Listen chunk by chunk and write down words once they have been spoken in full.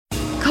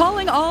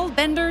Calling all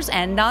benders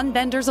and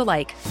non-benders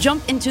alike.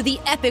 Jump into the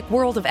epic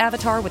world of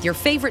Avatar with your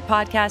favorite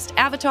podcast,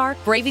 Avatar: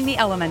 Braving the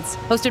Elements.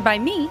 Hosted by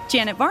me,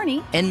 Janet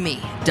Varney. And me,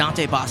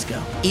 Dante Bosco.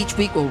 Each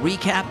week we'll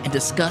recap and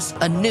discuss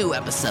a new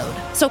episode.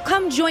 So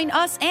come join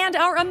us and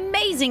our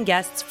amazing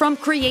guests, from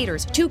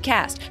creators to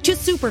cast to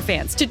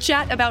superfans, to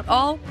chat about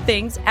all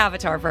things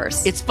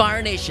Avatarverse. It's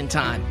Fire Nation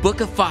time.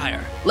 Book of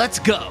Fire. Let's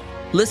go.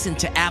 Listen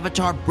to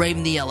Avatar: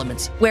 Braving the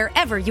Elements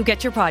wherever you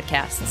get your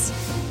podcasts.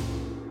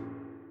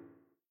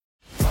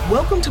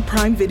 Welcome to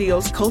Prime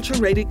Video's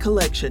Culture-Rated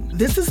Collection.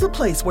 This is the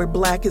place where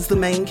Black is the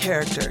main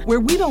character,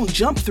 where we don't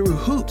jump through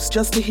hoops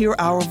just to hear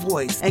our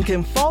voice, and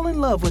can fall in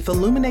love with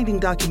illuminating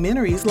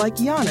documentaries like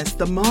Giannis: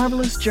 The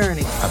Marvelous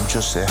Journey. I'm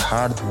just a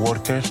hard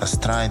worker that's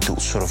trying to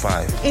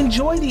survive.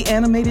 Enjoy the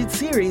animated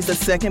series, The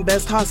Second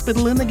Best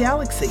Hospital in the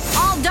Galaxy.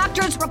 All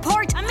doctors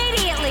report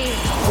immediately!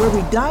 Where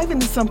we dive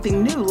into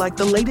something new like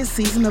the latest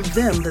season of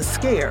Them, The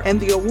Scare,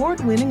 and the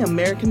award-winning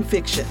American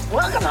Fiction.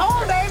 Welcome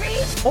home, baby!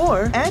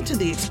 Or add to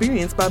the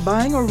experience by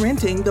buying or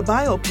renting the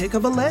biopic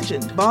of a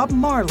legend, Bob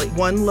Marley,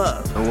 One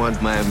Love. I want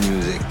my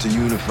music to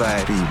unify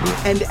people.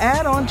 And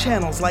add on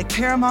channels like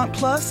Paramount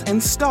Plus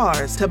and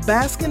Stars to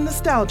bask in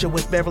nostalgia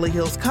with Beverly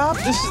Hills Cop.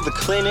 This is the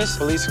cleanest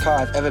police car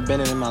I've ever been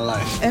in my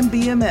life. And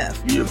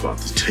BMF. You're about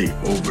to take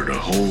over the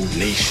whole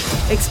nation.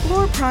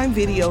 Explore Prime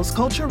Video's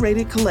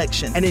Culture-Rated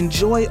Collection and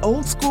enjoy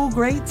old school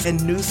greats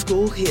and new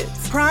school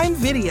hits. Prime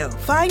Video.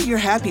 Find your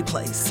happy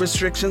place.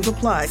 Restrictions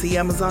apply. See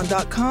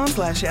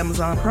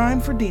Amazon.com/Amazon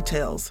Prime for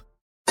details.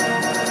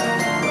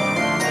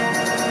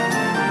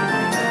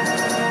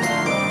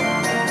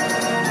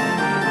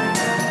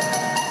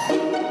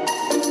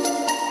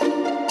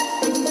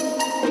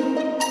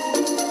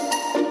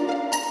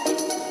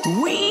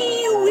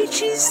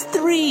 Witches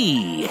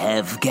 3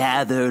 have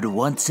gathered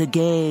once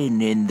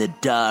again in the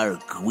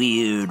dark,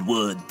 weird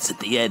woods at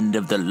the end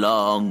of the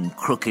long,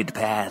 crooked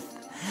path,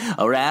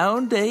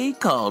 around a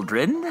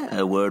cauldron,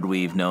 a word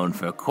we've known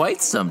for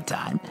quite some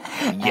time,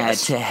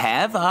 to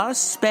have our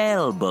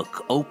spell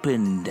book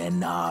opened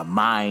and our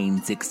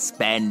minds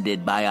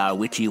expanded by our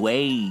witchy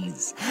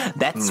ways.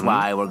 That's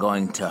why we're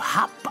going to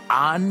hop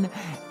on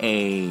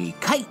a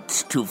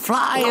kite to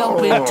fly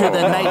up into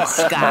the night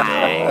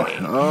sky.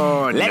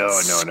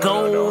 Let's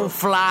go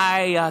fly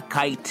a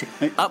kite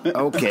up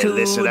Okay, to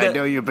listen, the... I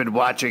know you've been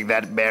watching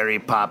that Mary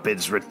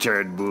Poppins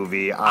Return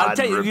movie on I'll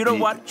tell you, repeat. you know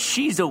what?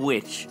 She's a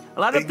witch.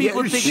 A lot of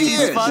people think she she's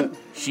is. fun.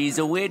 She's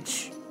a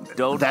witch.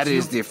 That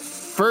is the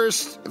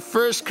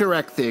first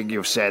correct thing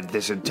you've said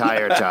this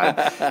entire time.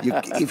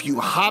 If you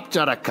hopped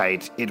on a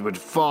kite, it would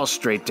fall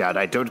straight down.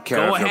 I don't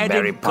care if you're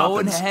Mary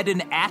Poppins. Go ahead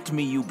and at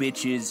me, you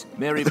bitches.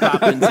 Mary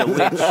Poppins a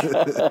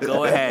witch.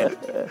 Go ahead.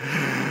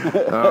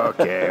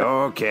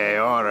 Okay,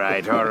 all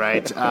right.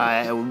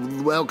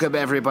 Welcome,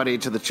 everybody,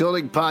 to the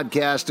Chilling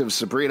Podcast of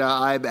Sabrina.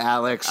 I'm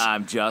Alex.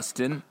 I'm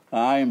Justin.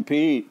 I'm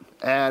Pete.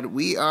 And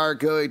we are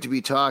going to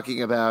be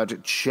talking about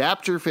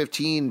Chapter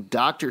 15,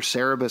 Dr.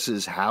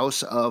 Cerebus's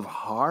House of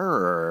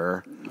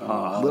Horror.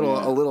 A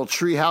little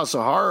Treehouse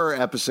of Horror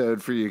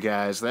episode for you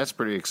guys. That's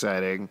pretty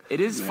exciting. It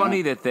is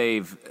funny that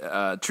they've...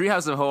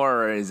 Treehouse of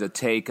Horror is a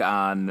take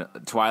on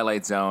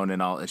Twilight Zone and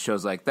all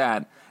shows like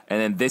that. And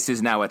then this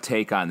is now a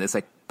take on this,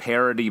 like,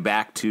 parody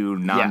back to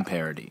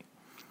non-parody.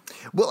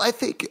 Well, I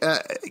think,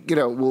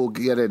 we'll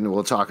get in and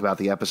we'll talk about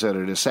the episode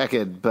in a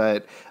second,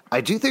 but I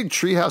do think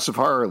Treehouse of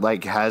Horror,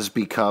 has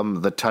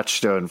become the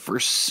touchstone for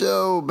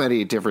so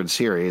many different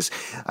series.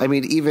 I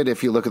mean, even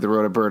if you look at the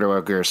Roberto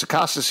Aguirre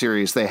Sacasa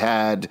series, they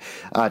had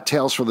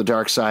Tales from the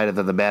Dark Side and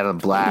then The Man in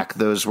Black.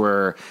 Those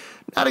were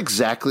not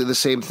exactly the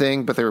same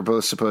thing, but they were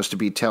both supposed to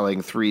be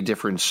telling three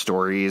different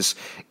stories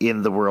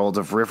in the world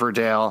of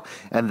Riverdale,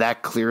 and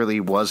that clearly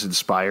was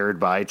inspired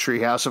by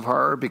Treehouse of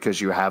Horror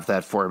because you have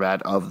that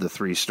format of the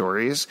three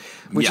stories,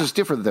 which is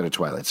different than a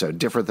Twilight Zone,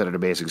 different than an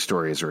Amazing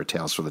Stories or a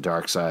Tales from the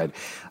Dark Side.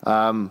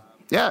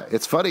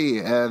 It's funny,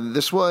 and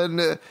this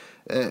one...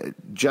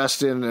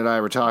 Justin and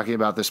I were talking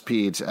about this,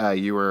 Pete.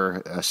 You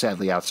were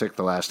sadly out sick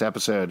the last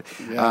episode.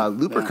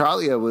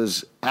 Lupercalia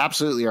was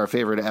absolutely our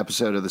favorite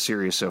episode of the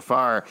series so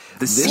far.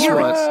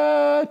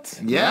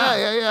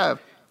 Yeah.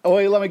 Oh,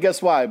 wait, let me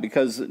guess why.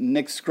 Because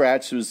Nick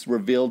Scratch was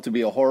revealed to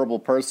be a horrible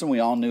person we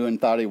all knew and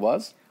thought he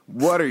was?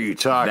 What are you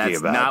talking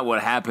about? That's not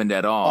what happened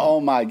at all. Oh,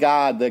 my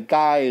God. The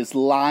guy is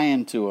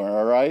lying to her,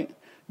 all right?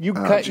 You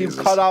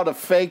cut out a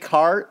fake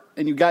heart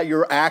and you got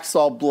your axe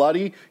all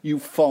bloody. You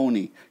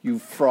phony. You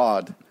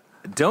fraud.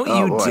 Don't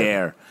you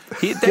dare.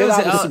 Get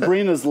out of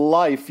Sabrina's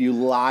life, you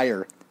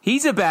liar.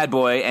 He's a bad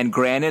boy, and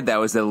granted, that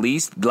was the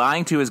least...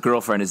 Lying to his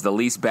girlfriend is the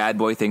least bad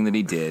boy thing that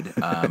he did.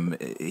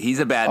 He's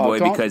a bad boy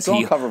because he...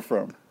 Don't cover for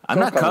him. I'm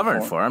not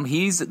covering for him.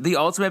 He's the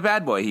ultimate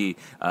bad boy. He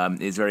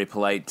is very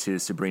polite to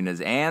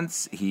Sabrina's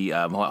aunts. He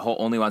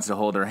only wants to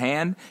hold her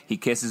hand. He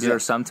kisses her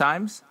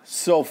sometimes.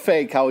 So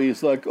fake how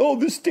he's like, oh,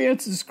 this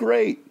dance is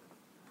great.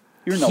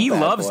 He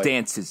loves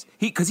dances.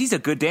 Because he's a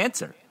good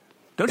dancer.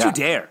 Don't you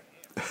dare.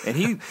 And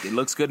he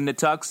looks good in the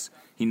tux.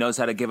 He knows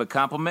how to give a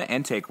compliment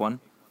and take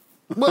one.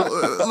 Well,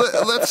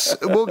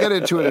 we'll get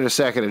into it in a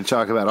second and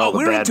talk about all the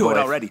bad boys. We're into it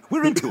already.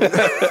 We're into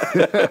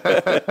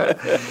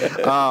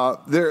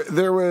it.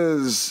 There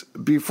was,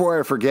 before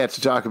I forget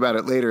to talk about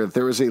it later,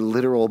 there was a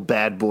literal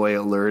bad boy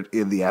alert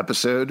in the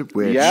episode.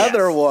 Which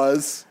there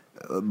was.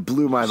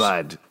 Blew my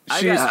mind.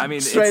 I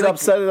mean, straight up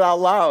said it out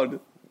loud.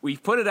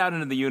 We've put it out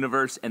into the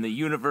universe, and the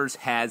universe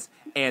has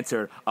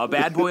answered. A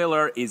bad boy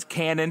alert is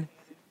canon,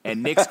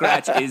 and Nick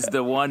Scratch is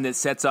the one that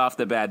sets off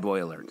the bad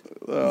boy alert.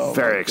 Oh,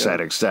 very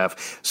exciting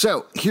stuff.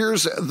 So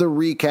here's the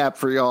recap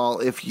for y'all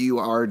if you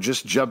are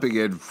just jumping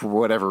in for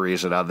whatever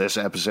reason on this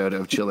episode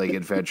of Chilling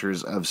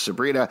Adventures of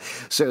Sabrina.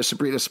 So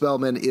Sabrina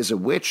Spellman is a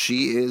witch.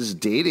 She is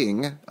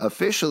dating,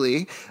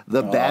 officially,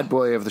 the bad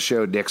boy of the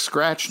show, Nick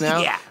Scratch,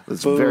 now. Yeah.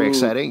 That's very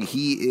exciting.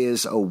 He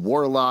is a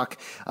warlock.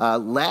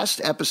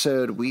 Last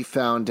episode, we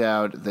found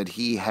out that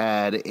he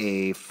had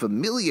a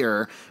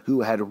familiar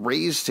who had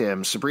raised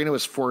him. Sabrina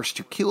was forced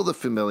to kill the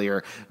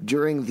familiar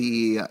during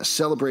the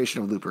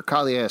celebration of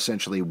Lupercalia,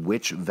 essentially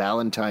Witch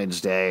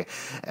Valentine's Day.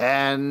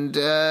 And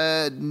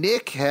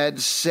Nick had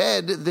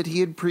said that he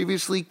had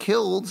previously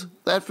killed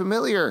that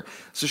familiar.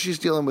 So she's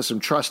dealing with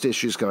some trust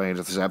issues going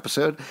into this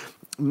episode.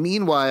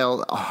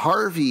 Meanwhile,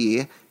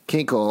 Harvey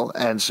Kinkle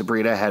and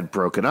Sabrina had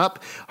broken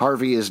up.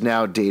 Harvey is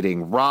now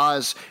dating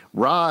Roz.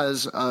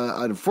 Roz,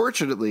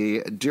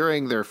 unfortunately,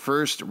 during their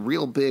first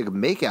real big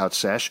makeout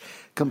sesh,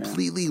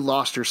 completely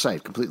lost her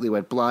sight, completely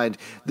went blind.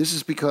 This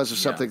is because of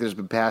something that has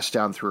been passed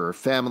down through her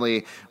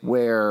family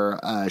where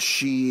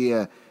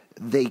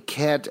they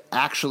can't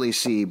actually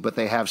see, but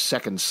they have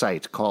second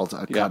sight called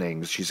a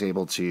cunning. She's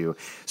able to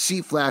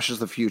see flashes of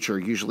the future,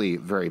 usually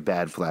very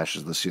bad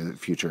flashes of the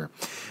future.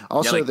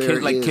 Also,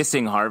 like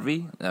kissing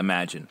Harvey,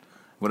 imagine.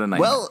 What a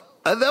nightmare. Well,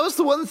 that was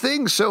the one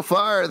thing so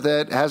far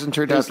that hasn't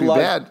turned out to be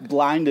bad.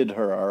 Blinded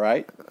her, all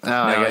right? Oh,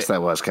 I guess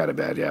that was kind of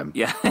bad, yeah.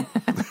 Yeah.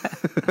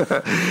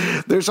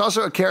 There's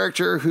also a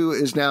character who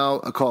is now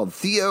called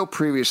Theo,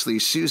 previously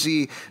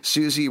Susie.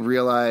 Susie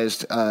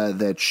realized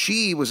that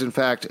she was, in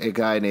fact, a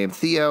guy named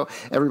Theo.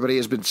 Everybody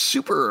has been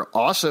super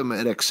awesome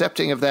and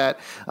accepting of that.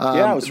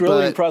 I was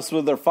really impressed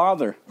with their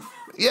father.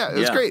 Yeah, it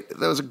was great.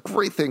 That was a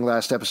great thing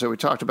last episode. We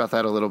talked about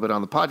that a little bit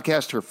on the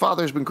podcast. Her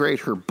father's been great.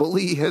 Her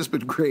bully has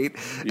been great.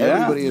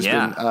 Everybody has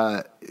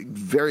been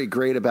very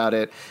great about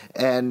it.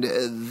 And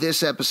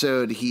this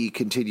episode, he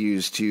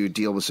continues to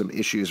deal with some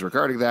issues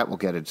regarding that. We'll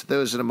get into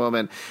those in a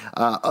moment.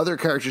 Other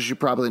characters you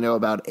probably know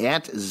about.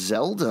 Aunt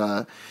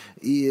Zelda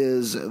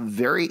is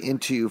very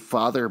into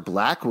Father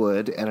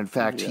Blackwood. And in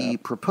fact, he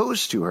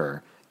proposed to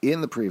her in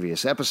the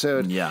previous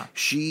episode. Yeah.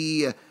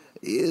 She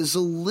is a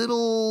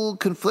little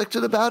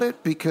conflicted about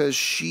it because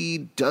she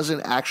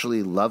doesn't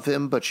actually love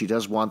him, but she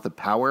does want the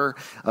power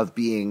of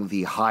being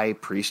the high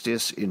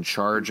priestess in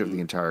charge of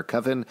the entire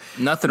coven.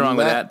 Nothing wrong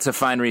with that. It's a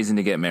fine reason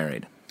to get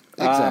married.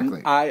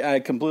 Exactly. I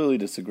completely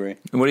disagree.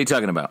 What are you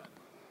talking about?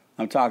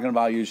 I'm talking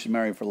about you should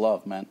marry for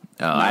love, man.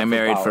 I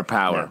married for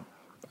power.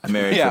 I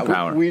married for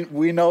power.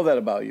 We know that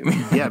about you.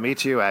 Yeah, me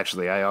too,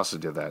 actually. I also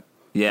did that.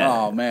 Yeah.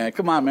 Oh, man.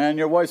 Come on, man.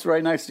 Your wife's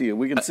right next to you.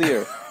 We can see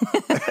her.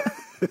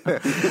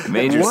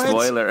 Major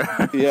spoiler.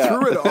 Yeah.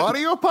 Through an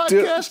audio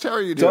podcast? How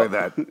are you doing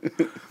that?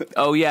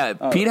 Oh, yeah.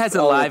 Pete has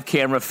a live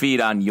camera feed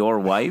on your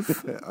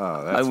wife.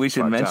 We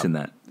should mention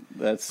that.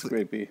 That's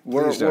creepy.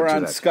 We're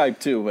on Skype,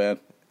 too, man.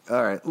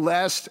 All right.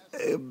 Last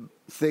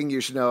thing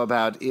you should know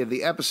about in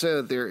the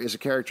episode, there is a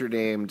character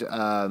named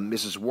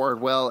Mrs.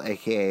 Wardwell,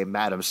 a.k.a.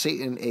 Madam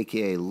Satan,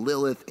 a.k.a.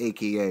 Lilith,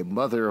 a.k.a.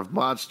 Mother of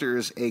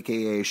Monsters,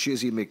 a.k.a.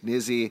 Shizzy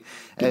McNizzy,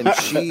 and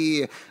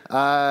she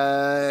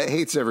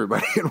hates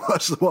everybody and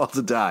wants them all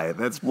to die.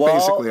 That's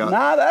basically all.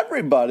 Not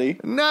everybody.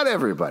 Not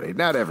everybody.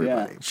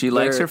 Yeah. She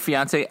likes her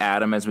fiancé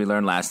Adam, as we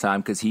learned last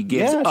time, because he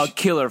gives a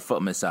killer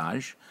foot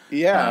massage.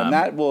 Yeah, and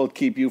that will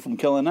keep you from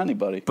killing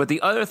anybody. But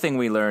the other thing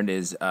we learned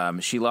is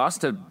she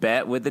lost a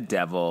bet with the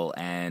devil,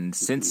 and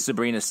since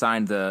Sabrina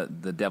signed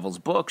the devil's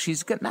book,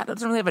 doesn't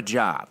really have a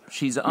job.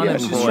 She's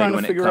unemployed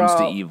when it comes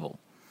to evil.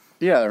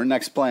 Yeah, her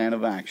next plan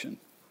of action.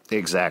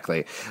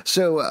 Exactly.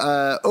 So,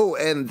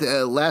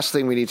 last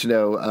thing we need to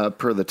know,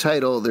 per the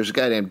title, there's a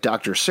guy named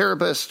Dr.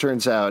 Cerebus.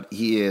 Turns out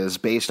he is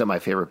based on my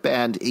favorite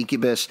band,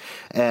 Incubus,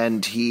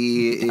 and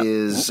he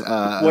is...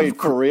 Wait,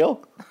 for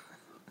real?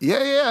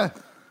 Yeah.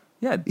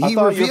 Yeah, he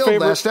revealed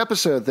last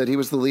episode that he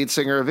was the lead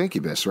singer of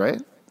Incubus,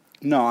 right?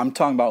 No, I'm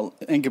talking about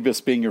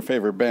Incubus being your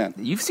favorite band.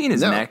 You've seen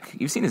his neck.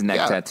 You've seen his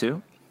neck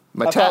tattoo.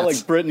 I thought like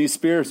Britney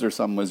Spears or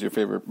something was your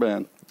favorite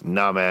band.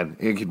 No, man.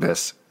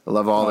 Incubus. I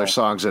love all their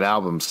songs and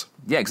albums.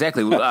 Yeah,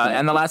 exactly.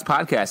 And the last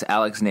podcast,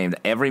 Alex named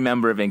every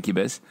member of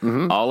Incubus,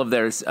 all of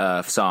their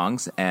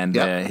songs, and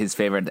his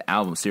favorite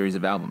series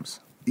of albums.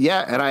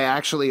 Yeah, and I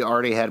actually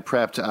already had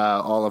prepped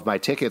all of my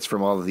tickets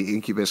from all of the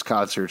Incubus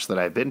concerts that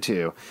I've been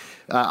to.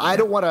 I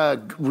don't want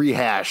to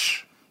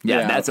rehash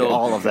that's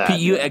all of that. Pete,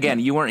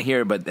 you weren't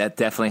here, but that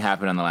definitely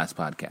happened on the last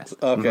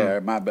podcast. Okay,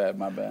 my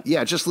bad.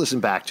 Yeah, just listen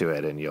back to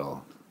it and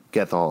you'll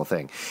get the whole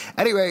thing.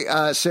 Anyway,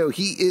 so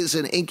he is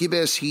an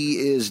Incubus. He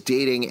is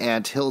dating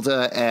Aunt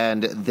Hilda,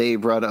 and they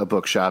run a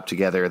bookshop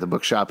together. The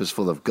bookshop is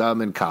full of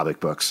gum and comic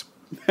books.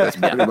 That's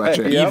pretty much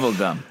it. Evil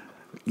gum.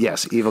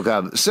 Yes, Evil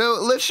Gum. So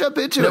let's jump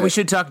into it. We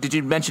should talk. Did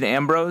you mention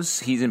Ambrose?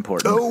 He's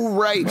important. Oh,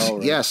 right.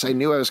 Yes, I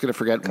knew I was going to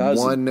forget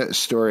one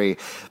story,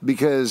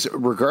 because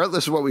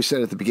regardless of what we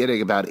said at the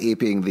beginning about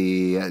aping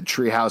the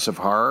Treehouse of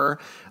Horror,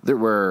 there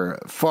were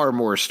far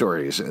more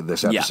stories in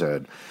this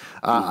episode.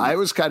 I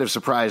was kind of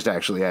surprised,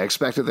 actually. I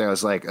expected that. I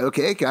was like,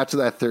 okay, got to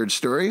that third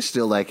story.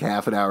 Still like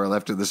half an hour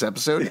left in this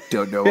episode.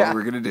 Don't know what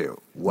we're going to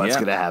do. What's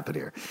going to happen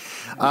here?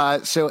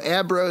 So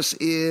Ambrose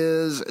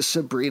is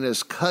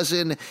Sabrina's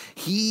cousin.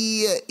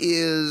 He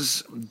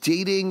is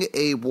dating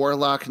a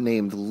warlock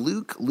named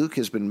Luke. Luke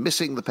has been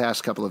missing the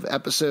past couple of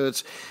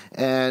episodes.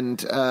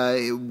 And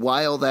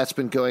while that's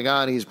been going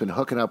on, he's been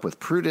hooking up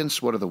with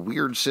Prudence, one of the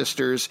weird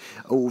sisters,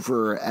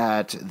 over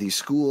at the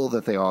school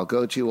that they all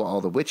go to, all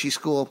the witchy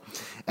school.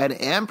 And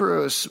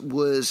Ambrose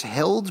was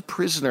held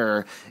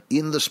prisoner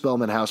in the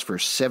Spellman house for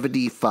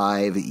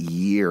 75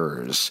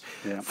 years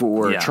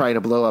for trying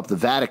to blow up the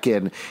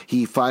Vatican.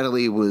 He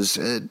finally was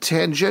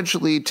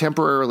tangentially,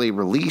 temporarily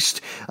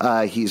released.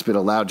 He's been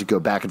allowed to go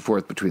back and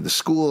forth between the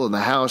school and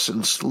the house,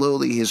 and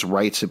slowly his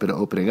rights have been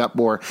opening up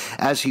more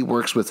as he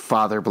works with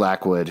Father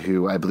Blackwood,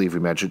 who I believe we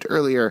mentioned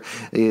earlier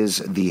is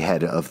the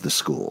head of the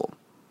school.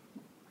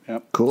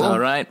 Yep. Cool. All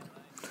right.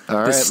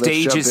 The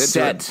stage is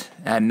set,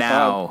 and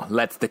now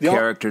let the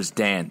characters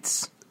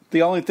dance.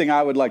 The only thing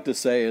I would like to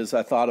say is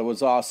I thought it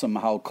was awesome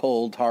how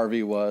cold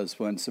Harvey was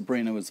when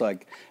Sabrina was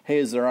like, hey,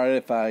 is it all right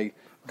if I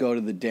go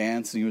to the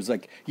dance? And he was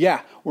like,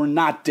 yeah, we're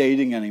not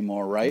dating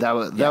anymore, right? That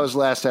was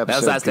last episode. That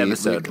was last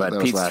episode,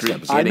 but Pete's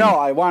episode. I know.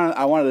 I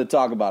wanted to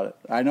talk about it.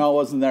 I know I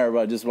wasn't there, but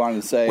I just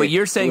wanted to say. Wait,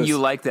 you're saying you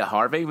like that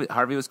Harvey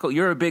was cool?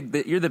 You're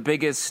the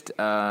biggest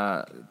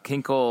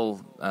Kinkle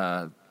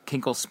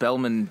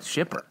Spellman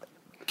shipper.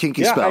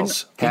 Kinky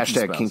spells.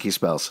 Hashtag kinky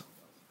spells.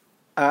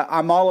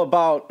 I'm all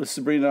about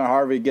Sabrina and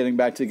Harvey getting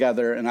back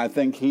together, and I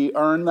think he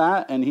earned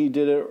that, and he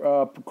did it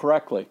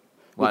correctly,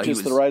 with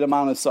just the right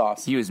amount of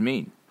sauce. He was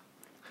mean.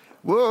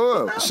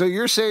 Whoa. So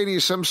you're saying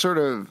he's some sort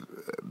of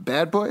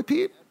bad boy,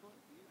 Pete?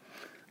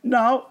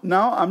 No.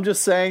 I'm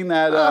just saying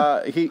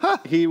that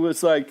he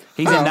was like...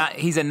 He's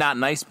a not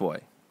nice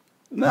boy.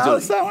 No,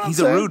 that's not what I'm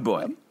saying. He's a rude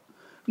boy.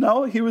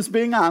 No, he was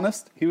being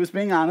honest.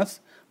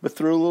 But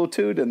threw a little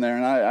toot in there,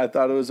 and I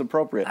thought it was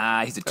appropriate.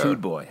 He's a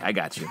toot boy. I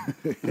got you.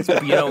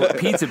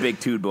 Pete's a big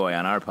toot boy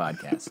on our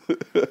podcast.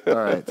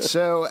 All right.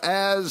 So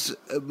as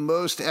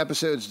most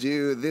episodes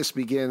do, this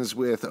begins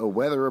with a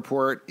weather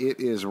report. It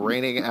is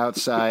raining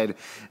outside,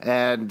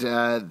 and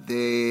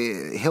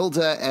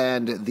Hilda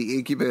and the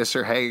Incubus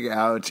are hanging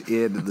out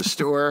in the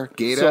store.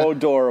 Gata. So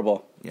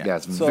adorable. Yeah,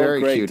 it's so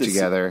very cute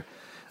together.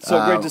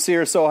 Great to see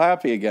her so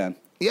happy again.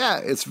 Yeah,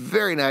 it's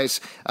very nice.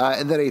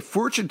 And then a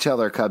fortune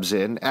teller comes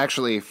in.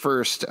 Actually,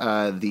 first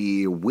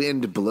the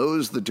wind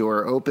blows the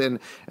door open,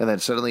 and then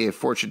suddenly a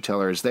fortune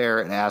teller is there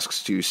and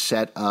asks to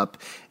set up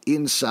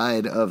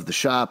inside of the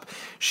shop.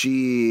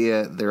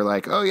 They're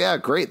like, oh yeah,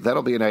 great.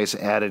 That'll be a nice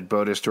added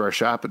bonus to our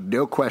shop.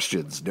 No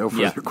questions, no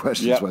further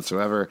questions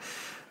whatsoever.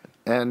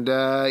 And,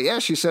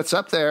 she sets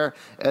up there,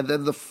 and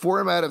then the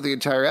format of the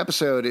entire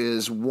episode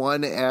is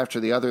one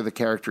after the other. The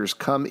characters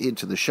come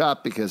into the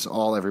shop because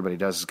all everybody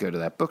does is go to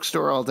that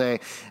bookstore all day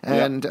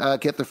and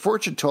get their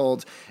fortune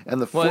told.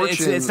 And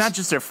it's not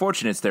just their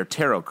fortune, it's their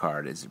tarot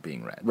card is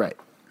being read. Right.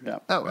 Yeah.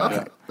 Oh,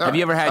 okay. Have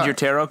you ever had your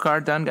tarot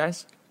card done,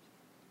 guys?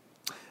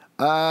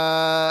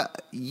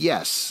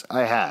 Yes,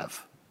 I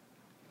have.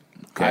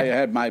 Okay. I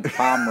had my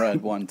palm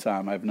read one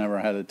time. I've never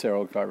had a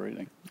tarot card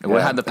reading.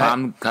 How'd the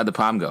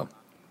palm go?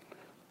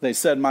 They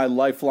said my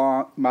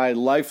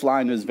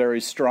lifeline is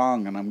very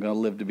strong, and I'm going to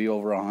live to be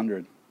over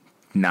 100.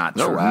 Not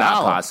true.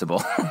 Not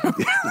possible.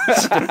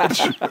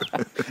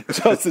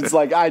 Justin's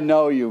like, I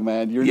know you,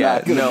 man. You're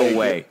not going to no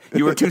way.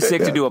 You were too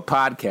sick to do a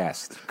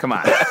podcast. Come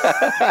on.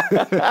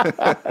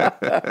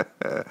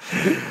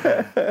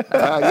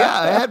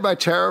 I had my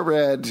tarot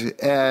read,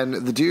 and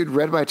the dude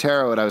read my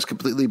tarot, and I was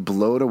completely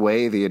blown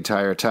away the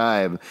entire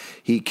time.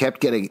 He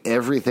kept getting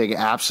everything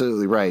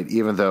absolutely right,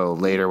 even though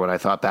later when I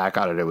thought back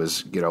on it, it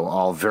was,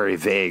 all very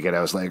vague, and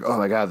I was like, oh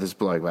my God, this is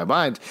blowing my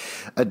mind,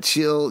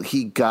 until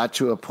he got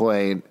to a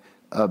point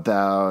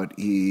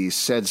he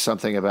said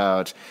something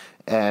about,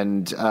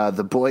 and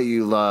the boy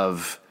you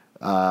love,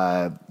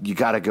 you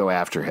got to go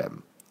after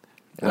him.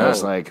 And I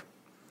was like,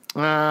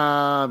 no,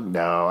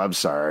 I'm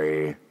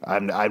sorry.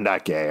 I'm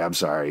not gay. I'm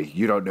sorry.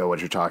 You don't know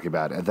what you're talking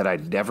about. And then I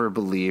never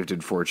believed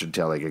in fortune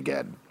telling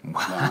again.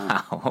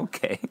 Wow.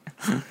 Okay.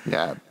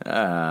 Yeah.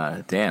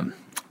 Damn.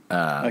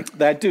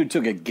 That dude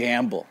took a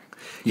gamble.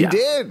 He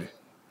did.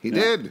 He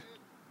did.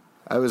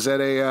 I was at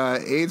a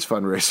AIDS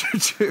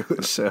fundraiser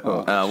too.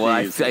 So,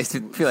 I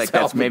feel like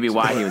that's maybe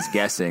why he was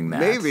guessing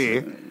that.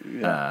 Maybe,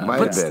 might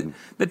have been.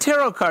 The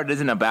tarot card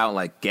isn't about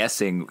like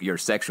guessing your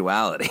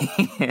sexuality.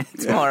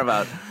 It's more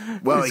about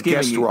he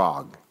guessed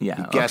wrong. Yeah,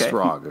 he guessed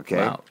wrong. Okay,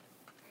 wow.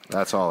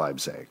 That's all I'm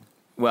saying.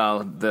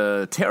 Well,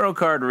 the tarot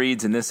card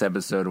reads in this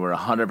episode were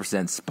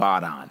 100%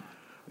 spot on.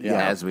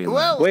 Yeah, as we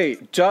learned.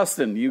 Wait,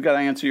 Justin, you got to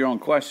answer your own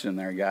question,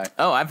 there, guy.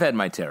 Oh, I've had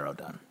my tarot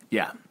done.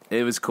 Yeah.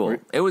 It was cool.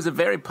 It was a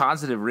very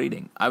positive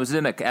reading. I was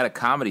at a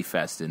comedy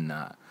fest in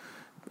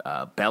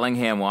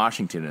Bellingham,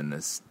 Washington, and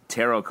this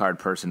tarot card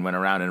person went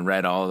around and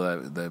read all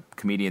the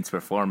comedians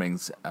performing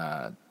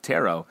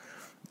tarot.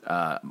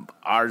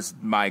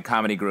 My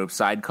comedy group,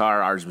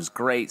 Sidecar, ours was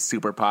great,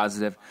 super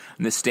positive.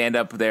 And this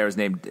stand-up there was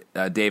named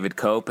David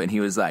Cope, and he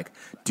was like,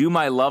 do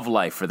my love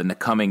life for the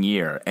coming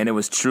year. And it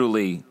was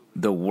truly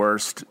the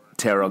worst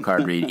tarot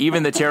card read.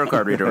 Even the tarot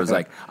card reader was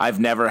like, I've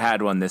never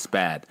had one this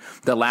bad.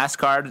 The last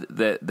card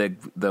that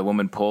the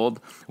woman pulled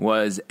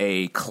was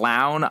a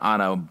clown on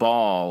a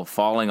ball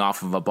falling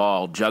off of a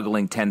ball,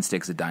 juggling 10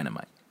 sticks of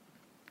dynamite.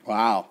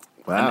 Wow.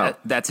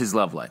 That's his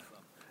love life.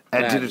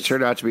 And did it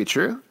turn out to be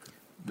true?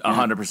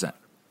 100%.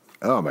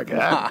 Oh, my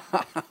God.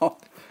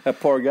 That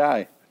poor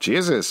guy.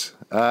 Jesus.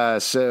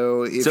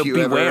 So if you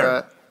beware.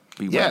 ever...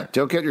 Yeah,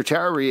 don't get your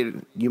tarot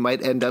read. You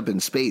might end up in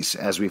space,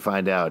 as we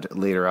find out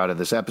later on in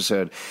this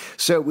episode.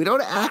 So we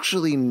don't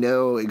actually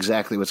know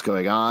exactly what's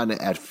going on.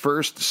 At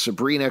first,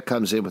 Sabrina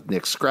comes in with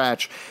Nick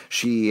Scratch.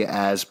 She,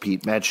 as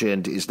Pete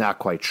mentioned, is not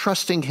quite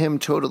trusting him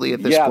totally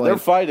at this point. Yeah, they're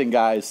fighting,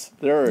 guys.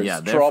 There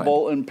is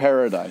trouble in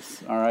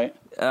paradise, all right?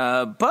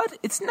 But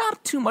it's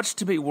not too much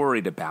to be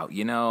worried about.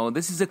 You know,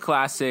 this is a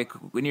classic.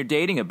 When you're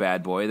dating a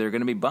bad boy, there are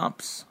going to be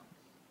bumps.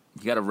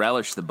 You got to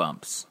relish the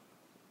bumps.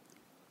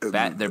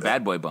 They're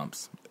bad boy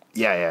bumps.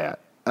 Yeah.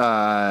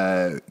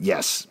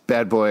 Yes,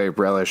 bad boy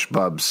relish,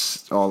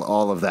 bumps,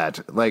 all of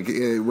that. Like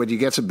when you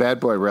get some bad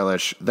boy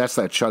relish, that's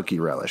that chunky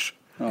relish.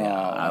 Oh,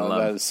 yeah,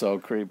 that is so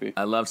creepy.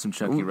 I love some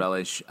chunky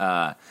relish.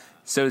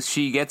 So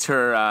she gets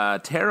her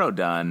tarot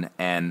done,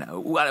 and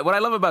what I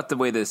love about the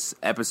way this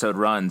episode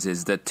runs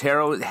is that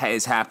tarot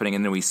is happening,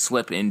 and then we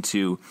slip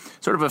into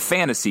sort of a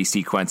fantasy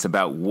sequence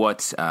about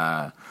what.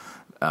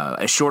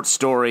 A short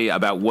story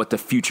about what the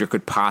future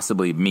could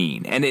possibly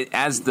mean. And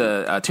as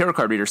the tarot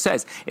card reader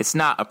says, it's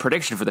not a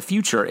prediction for the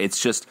future.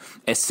 It's just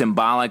a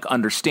symbolic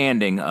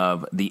understanding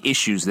of the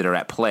issues that are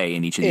at play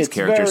in each of these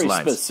characters'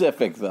 lives. It's very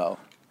specific, though.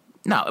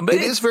 No, but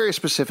it is very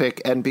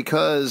specific, and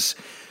because...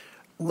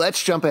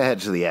 Let's jump ahead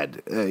to the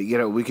end.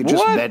 We could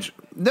just mention...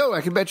 No, I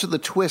can mention the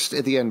twist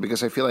at the end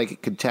because I feel like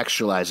it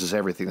contextualizes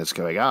everything that's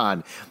going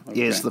on.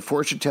 Okay. Is the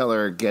fortune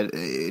teller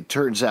it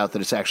turns out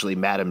that it's actually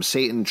Madam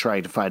Satan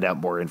trying to find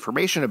out more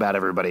information about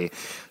everybody.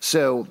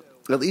 So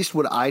at least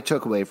what I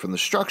took away from the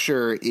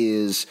structure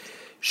is...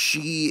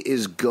 She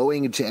is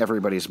going into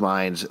everybody's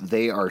minds.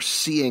 They are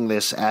seeing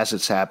this as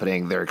it's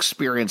happening. They're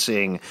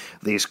experiencing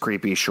these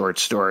creepy short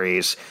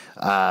stories.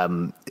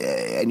 And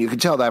you can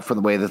tell that from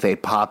the way that they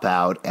pop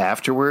out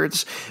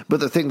afterwards. But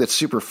the thing that's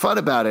super fun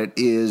about it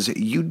is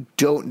you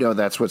don't know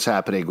that's what's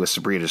happening with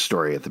Sabrina's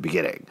story at the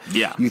beginning.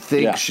 Yeah. You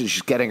think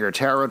she's getting her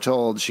tarot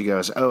told. She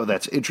goes, oh,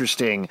 that's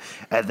interesting.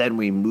 And then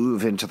we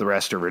move into the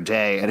rest of her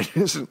day. And it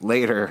isn't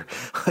later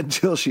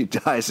until she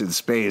dies in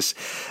space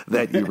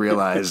that you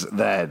realize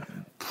that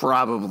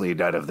probably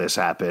none of this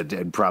happened,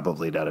 and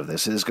probably none of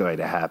this is going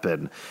to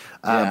happen.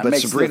 But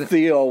makes Sabrina, the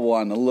Theo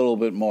one a little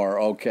bit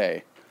more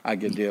okay. I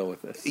can deal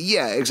with this.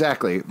 Yeah,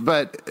 exactly.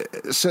 But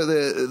so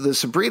the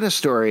Sabrina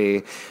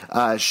story,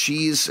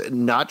 she's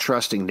not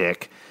trusting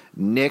Nick.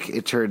 Nick,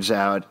 it turns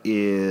out,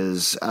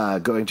 is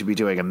going to be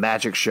doing a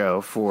magic show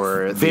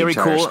for the very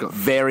entire cool, school.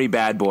 Very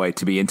bad boy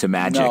to be into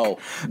magic.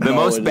 The no,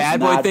 most bad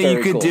boy thing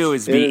you could do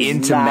is be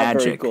into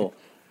magic. Very cool.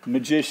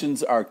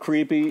 Magicians are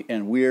creepy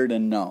and weird,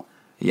 and no.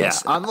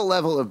 Yes. Yeah, on the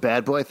level of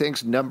bad boy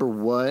things, number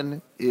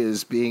one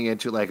is being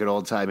into like an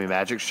old-timey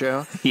magic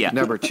show. Yeah.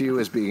 Number two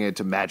is being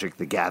into Magic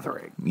the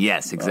Gathering.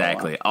 Yes,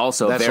 exactly.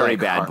 Also, that's very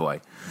like bad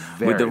boy.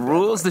 With the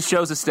rules the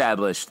show's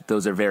established,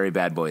 those are very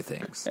bad boy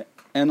things.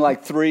 And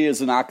like 3 is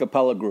an a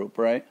cappella group,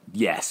 right?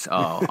 Yes.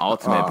 Oh,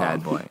 ultimate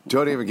bad boy.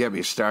 Don't even get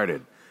me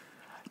started.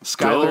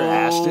 Skylar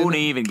Astin. Don't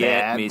even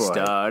get me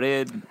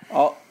started.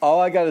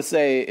 All I got to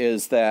say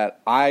is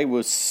that I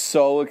was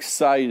so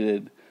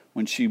excited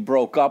when she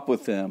broke up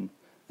with him,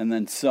 and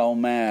then so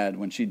mad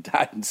when she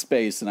died in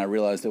space and I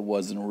realized it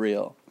wasn't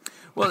real.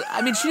 Well,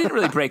 I mean, she didn't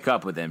really break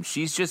up with him.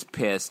 She's just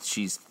pissed.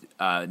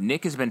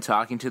 Nick has been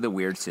talking to the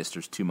Weird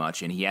Sisters too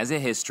much, and he has a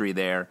history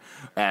there.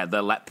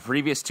 The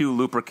previous 2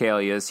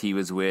 Lupercalias, he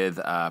was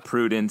with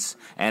Prudence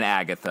and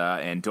Agatha,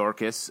 and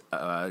Dorcas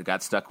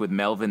got stuck with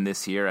Melvin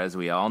this year, as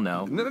we all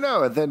know.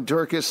 No. And then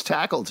Dorcas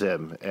tackled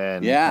him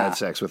and had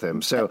sex with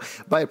him. So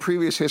by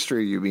previous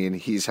history, you mean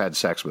he's had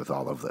sex with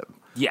all of them?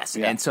 Yes,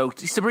 and so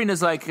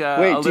Sabrina's like Wait,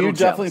 a little do you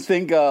definitely jealous.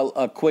 think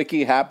a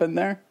quickie happened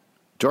there?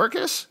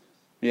 Dorcas?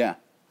 Yeah.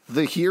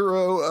 The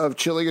hero of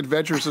Chilling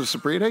Adventures of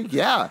Sabrina?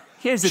 Yeah.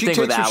 Here's the thing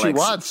with Alex. She takes what she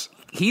wants.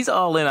 He's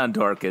all in on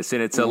Dorcas,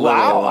 and it's a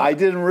wow, little... I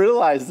didn't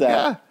realize that.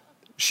 Yeah.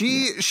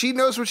 She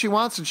knows what she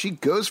wants, and she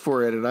goes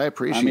for it, and I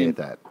appreciate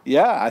that.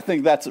 Yeah, I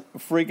think that's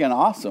freaking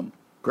awesome.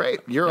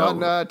 Great. You're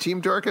on Team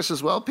Dorcas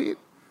as well, Pete?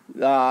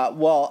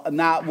 Well,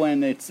 not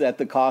when it's at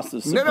the cost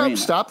of Sabrina. No,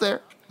 stop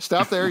there.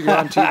 Stop there. You're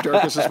on Team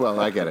Dorcas as well.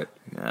 I get it.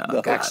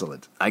 Oh,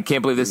 excellent. I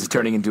can't believe this is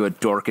turning into a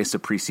Dorcas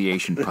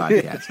appreciation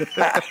podcast.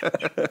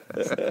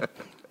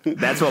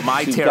 That's what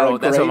my tarot.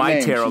 That's what my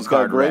tarot She's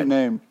card got a great read.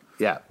 name.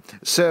 Yeah.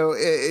 So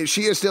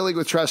she is dealing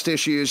with trust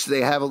issues.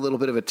 They have a little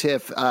bit of a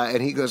tiff,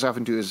 and he goes off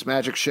into his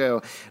magic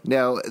show.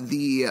 Now,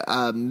 the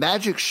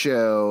magic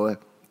show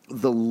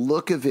the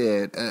look of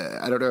it,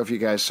 I don't know if you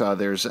guys saw,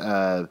 there's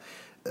a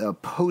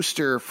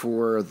poster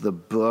for the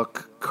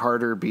book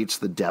Carter Beats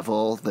the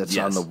Devil that's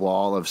on the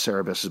wall of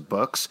Cerebus's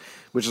books,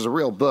 which is a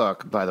real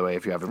book, by the way.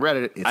 If you haven't read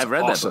it, it's I've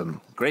read awesome. That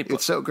book. Great book.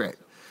 It's so great.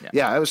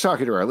 Yeah, I was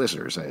talking to our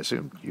listeners. I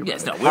assume you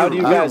read it. How do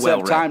you guys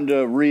have time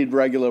to read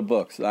regular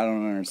books? I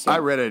don't understand. I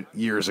read it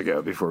years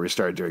ago before we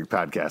started doing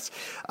podcasts.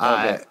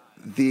 Okay.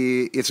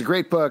 It's a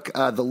great book.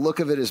 The look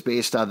of it is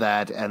based on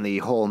that, and the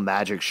whole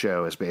magic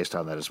show is based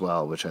on that as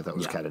well, which I thought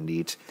was kind of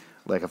neat.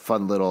 Like a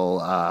fun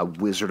little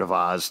Wizard of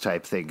Oz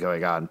type thing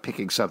going on,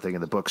 picking something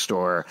in the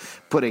bookstore,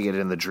 putting it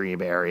in the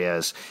dream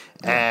areas.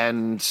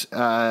 And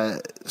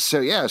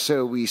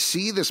so we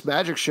see this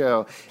magic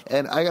show,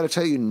 and I got to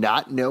tell you,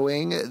 not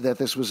knowing that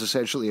this was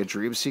essentially a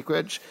dream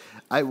sequence,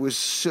 I was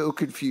so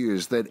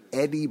confused that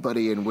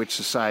anybody in Witch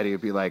Society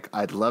would be like,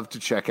 I'd love to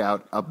check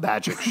out a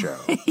magic show.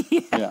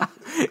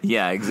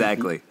 Yeah,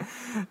 exactly.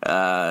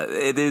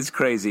 It is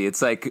crazy.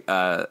 It's like,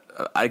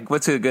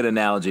 what's a good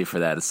analogy for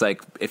that? It's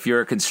like if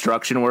you're a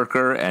construction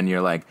worker and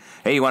you're like,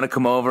 hey, you want to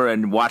come over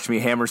and watch me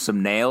hammer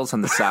some nails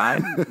on the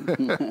side?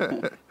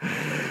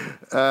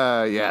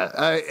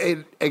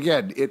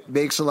 Again, it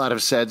makes a lot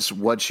of sense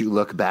once you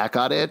look back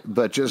on it,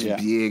 but just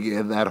being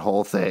in that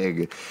whole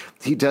thing,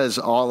 he does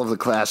all of the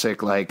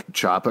classic, like,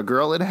 chop a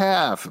girl in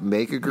half,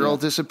 make a girl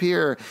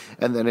disappear,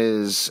 and then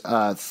his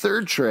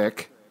third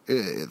trick,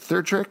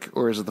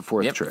 or is it the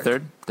fourth trick?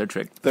 Third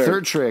trick.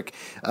 Third trick.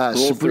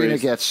 Sabrina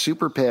gets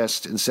super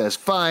pissed and says,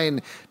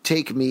 fine,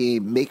 take me,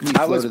 make me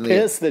float in the...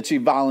 I was pissed that she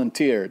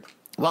volunteered.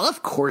 Well,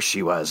 of course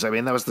she was. I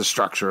mean, that was the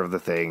structure of the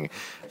thing.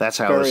 That's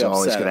how it was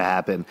always going to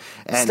happen.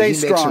 And Stay he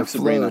strong, makes her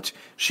Sabrina. float.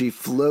 She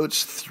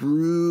floats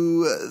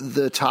through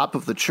the top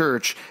of the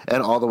church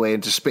and all the way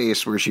into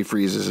space, where she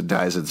freezes and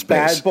dies in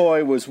space. Bad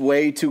boy was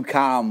way too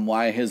calm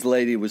while his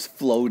lady was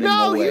floating away.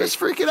 No, he was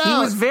freaking out. He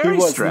was very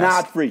stressed. He was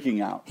not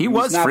freaking out. He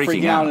was not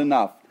freaking out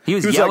enough. He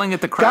was yelling like,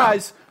 at the crowd.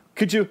 Guys,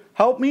 could you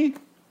help me?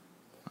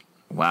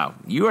 Wow,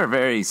 you are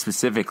very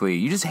specifically.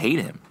 You just hate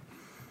him.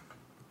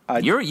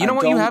 You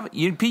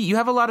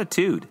have a lot of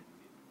tude.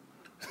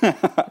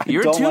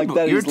 You're a tude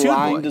boy. He's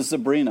lying to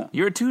Sabrina.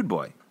 You're a tude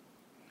boy.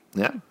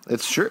 Yeah,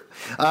 it's true.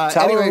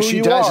 Tell anyway, her who she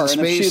you dies are, in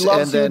and if she space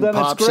loves and you, then then it's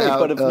pops great, out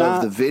but if of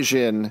not- the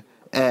vision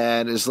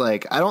and is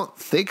like, I don't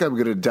think I'm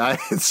going to die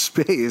in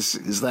space.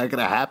 Is that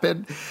going to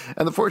happen?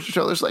 And the fortune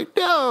teller's like,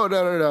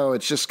 no.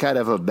 It's just kind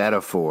of a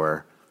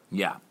metaphor.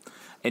 Yeah.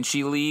 And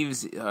she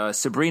leaves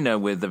Sabrina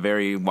with the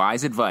very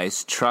wise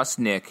advice, trust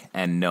Nick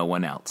and no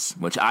one else,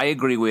 which I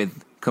agree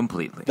with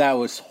completely. That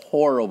was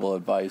horrible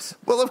advice.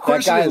 Well, of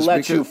course that guy it is,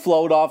 lets you because-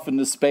 float off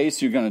into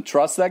space. You're going to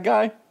trust that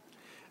guy?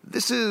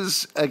 This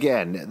is,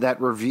 again, that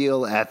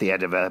reveal at the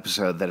end of an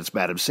episode that it's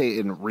Madam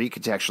Satan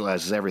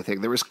recontextualizes everything.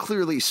 There was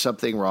clearly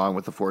something wrong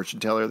with the fortune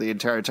teller the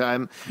entire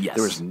time. Yes.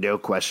 There was no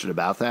question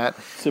about that.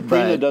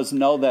 Sabrina doesn't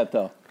know that,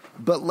 though.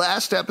 But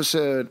last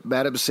episode,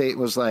 Madam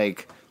Satan was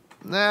like,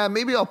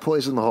 maybe I'll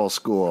poison the whole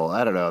school.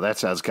 I don't know. That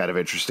sounds kind of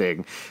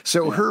interesting.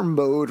 So her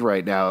mode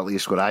right now, at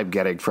least what I'm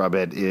getting from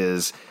it,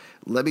 is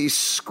let me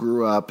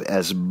screw up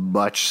as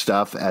much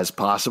stuff as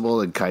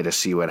possible and kind of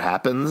see what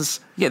happens.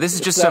 Yeah, this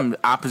is just some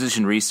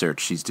opposition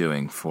research she's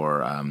doing for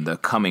the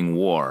coming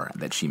war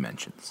that she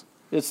mentions.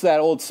 It's that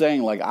old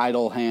saying, like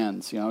idle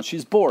hands. You know,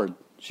 she's bored.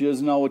 She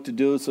doesn't know what to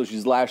do, so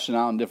she's lashing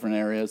out in different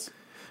areas.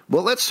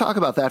 Well, let's talk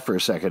about that for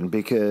a second,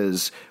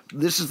 because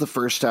this is the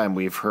first time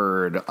we've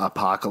heard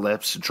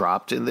Apocalypse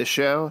dropped in this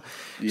show.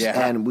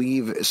 Yeah. And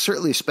we've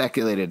certainly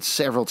speculated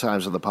several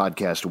times on the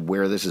podcast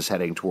where this is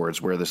heading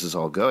towards, where this is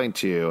all going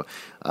to.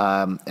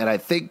 And I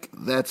think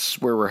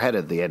that's where we're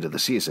headed the end of the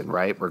season,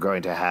 right? We're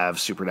going to have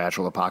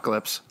Supernatural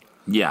Apocalypse.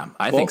 Yeah,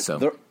 I think so.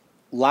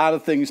 A lot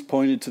of things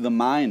pointed to the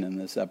mine in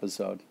this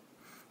episode.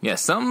 Yeah,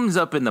 something's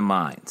up in the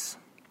mines.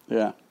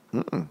 Yeah.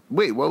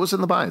 Wait, what was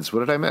in the mines? What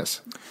did I miss?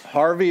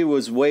 Harvey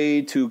was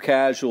way too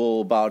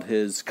casual about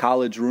his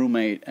college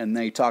roommate, and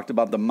they talked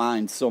about the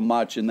mines so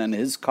much, and then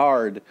his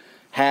card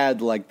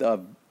had like a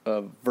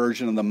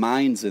version of the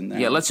mines in there.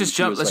 Yeah, let's just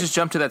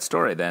jump to that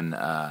story then.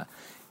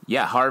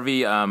 Yeah, Harvey,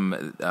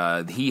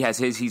 he has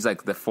he's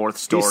like the fourth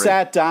story. He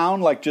sat down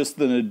like just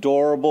the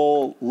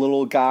adorable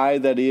little guy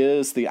that he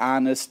is, the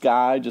honest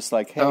guy, just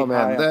like, hey, oh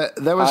man,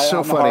 that was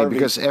so funny Harvey.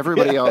 because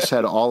everybody else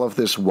had all of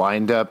this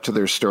wind up to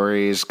their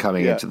stories,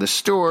 coming into the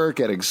store,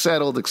 getting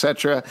settled,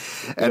 etc.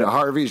 And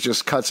Harvey's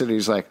just cuts it and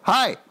he's like,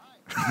 hi.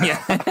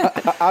 Yeah.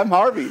 I'm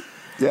Harvey.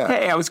 Yeah.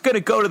 Hey, I was going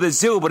to go to the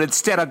zoo, but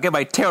instead I'll get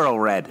my tarot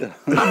read.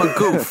 I'm a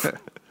goof.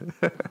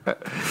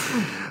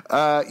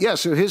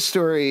 So his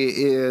story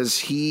is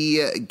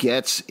he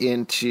gets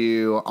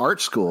into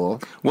art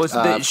school.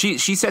 Well, she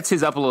sets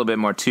his up a little bit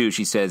more, too.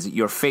 She says,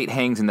 your fate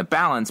hangs in the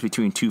balance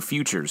between two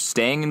futures,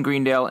 staying in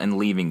Greendale and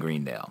leaving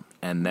Greendale.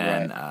 And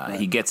then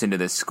he gets into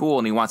this school,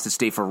 and he wants to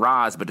stay for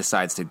Roz, but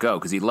decides to go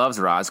because he loves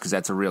Roz because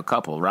that's a real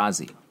couple,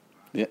 Rozzy.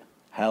 Yeah,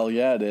 hell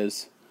yeah, it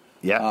is.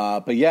 Yeah.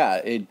 But yeah,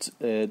 it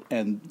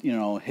and, you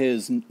know,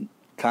 his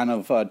kind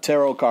of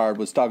tarot card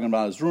was talking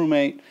about his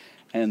roommate,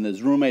 and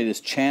his roommate is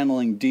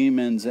channeling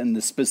demons,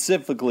 and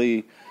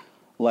specifically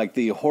like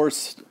the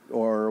horse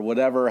or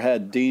whatever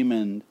head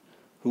demon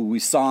who we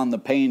saw in the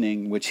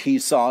painting, which he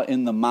saw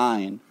in the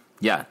mine.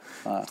 Yeah.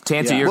 To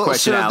answer your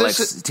question,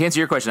 Alex.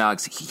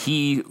 Alex,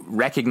 he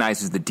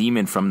recognizes the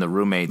demon from the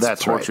roommate's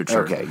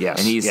portraiture. Okay, yes.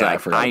 And he's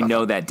like, I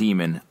know that. that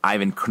demon. I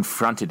even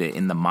confronted it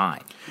in the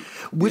mine.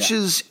 Which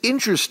is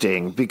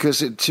interesting because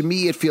to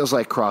me it feels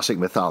like crossing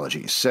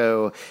mythology.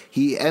 So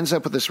he ends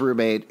up with this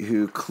roommate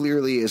who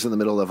clearly is in the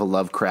middle of a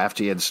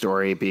Lovecraftian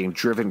story, being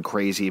driven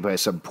crazy by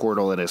some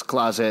portal in his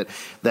closet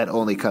that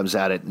only comes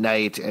out at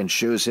night and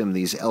shows him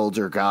these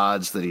elder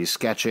gods that he's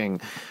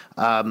sketching,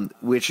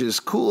 which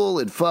is cool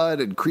and fun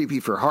and creepy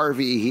for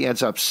Harvey. He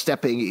ends up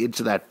stepping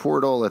into that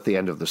portal at the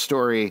end of the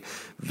story.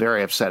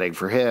 Very upsetting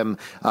for him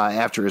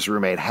after his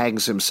roommate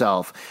hangs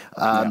himself.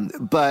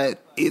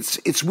 But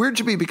it's weird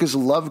to me because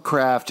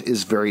Lovecraft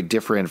is very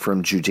different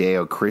from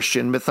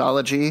Judeo-Christian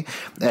mythology,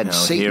 and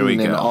Satan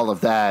and all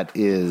of that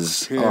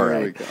is all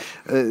right.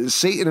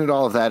 Satan and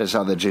all of that is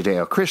on the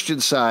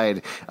Judeo-Christian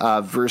side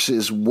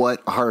versus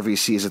what Harvey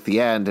sees at the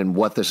end, and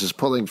what this is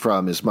pulling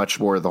from is much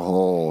more the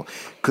whole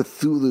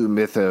Cthulhu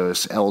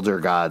mythos, elder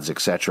gods,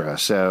 etc.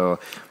 So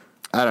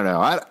I don't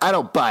know. I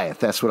don't buy it.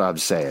 That's what I'm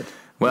saying.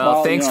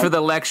 Well, thanks for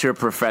the lecture,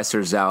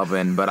 Professor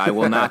Zalbin, but I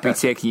will not be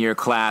taking your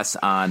class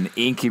on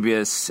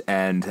Incubus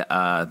and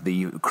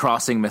the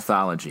crossing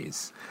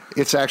mythologies.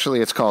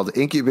 It's called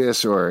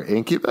Incubus or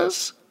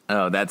Incubus?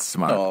 Oh, that's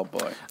smart. Oh,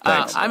 boy.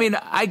 I mean,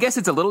 I guess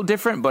it's a little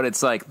different, but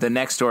it's like the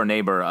next door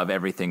neighbor of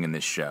everything in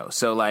this show.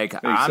 So, like,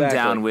 I'm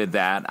down with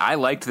that. I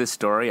liked this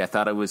story. I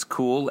thought it was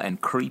cool and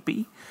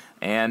creepy.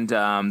 And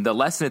the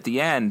lesson at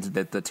the end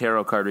that the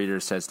tarot card reader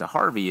says to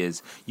Harvey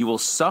is, you will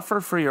suffer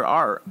for your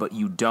art, but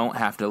you don't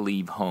have to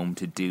leave home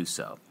to do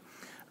so.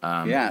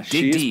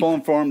 She's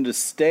pulling for him to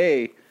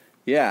stay.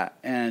 Yeah,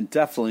 and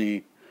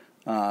definitely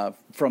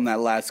from that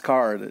last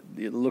card,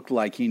 it looked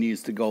like he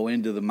needs to go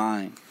into the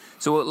mine.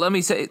 So let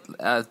me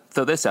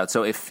throw this out.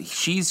 So if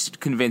she's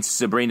convinced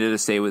Sabrina to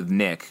stay with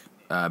Nick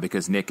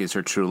because Nick is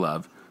her true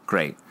love,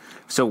 great.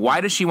 So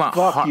why does she want?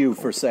 Fuck you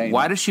for saying.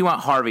 Why does she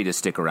want Harvey to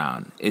stick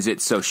around? Is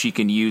it so she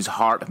can use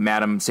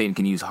Madam Satan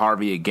can use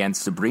Harvey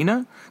against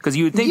Sabrina? Because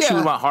you would think she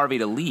would want Harvey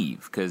to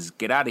leave. Because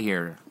get out of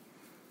here.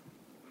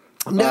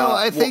 No,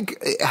 I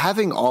think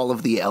having all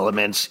of the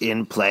elements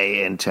in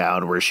play in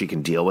town where she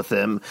can deal with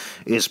them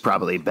is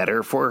probably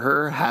better for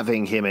her.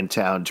 Having him in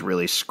town to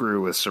really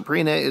screw with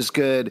Sabrina is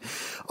good.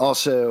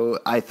 Also,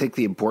 I think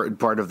the important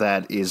part of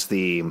that is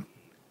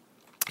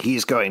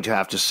he's going to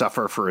have to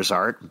suffer for his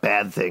art.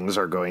 Bad things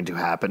are going to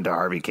happen to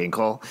Harvey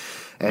Kinkle,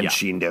 and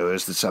she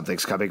knows that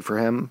something's coming for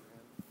him.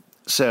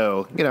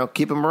 So,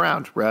 keep him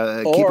around.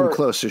 Keep him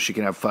close so she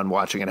can have fun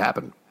watching it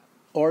happen.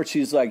 Or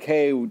she's like,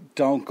 hey,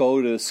 don't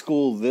go to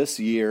school this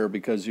year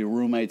because your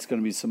roommate's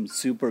going to be some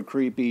super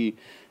creepy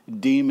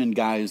demon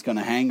guy who's going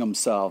to hang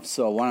himself.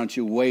 So why don't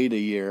you wait a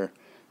year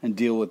and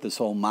deal with this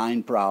whole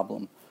mind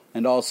problem?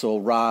 And also,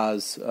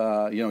 Roz,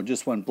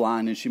 just went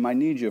blind, and she might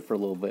need you for a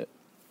little bit.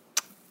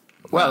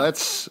 Well,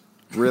 that's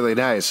really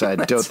nice. I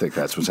don't think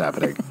that's what's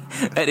happening.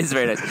 That is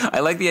very nice. I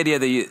like the idea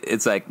that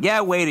it's like,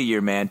 wait a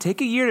year, man.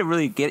 Take a year to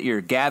really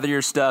gather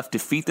your stuff,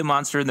 defeat the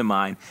monster in the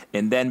mine,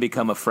 and then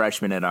become a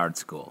freshman at art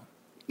school.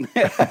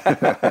 Hey,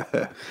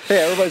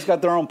 everybody's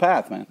got their own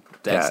path, man.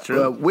 That's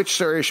true. Which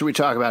story should we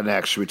talk about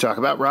next? Should we talk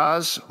about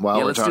Roz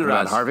while we're talking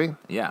about Harvey?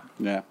 Yeah.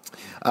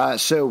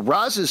 So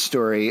Roz's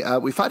story,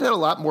 we find out a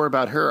lot more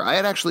about her. I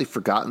had actually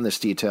forgotten this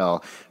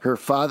detail. Her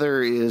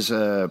father is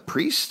a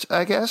priest,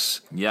 I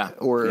guess? Yeah.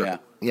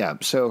 Yeah,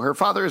 so her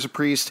father is a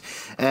priest,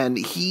 and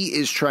he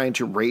is trying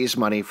to raise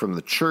money from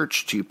the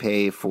church to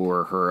pay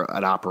for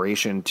an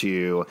operation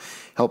to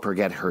help her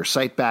get her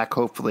sight back,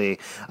 hopefully.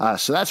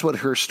 So that's what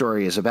her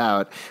story is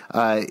about.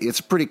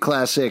 It's pretty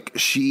classic.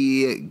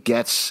 She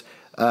gets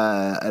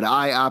an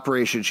eye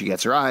operation. She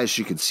gets her eyes.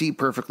 She can see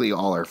perfectly.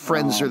 All her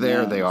friends are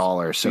there. They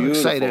all are so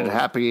excited and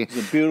happy. It's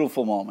a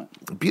beautiful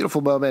moment. Beautiful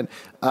moment.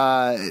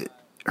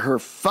 Her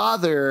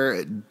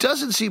father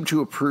doesn't seem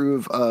to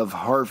approve of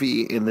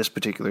Harvey in this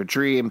particular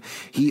dream.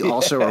 He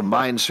also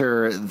reminds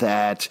her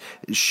that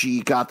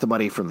she got the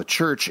money from the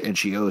church and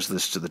she owes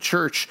this to the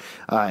church,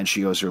 and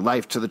she owes her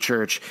life to the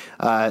church.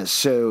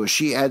 So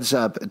she ends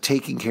up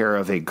taking care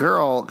of a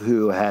girl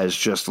who has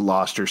just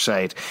lost her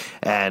sight.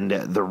 And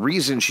the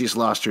reason she's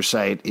lost her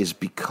sight is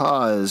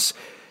because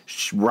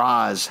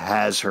Roz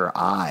has her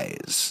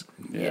eyes.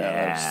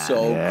 Yeah.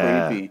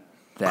 So creepy.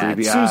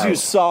 As soon as you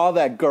saw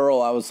that girl,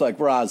 I was like,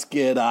 Roz,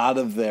 get out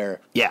of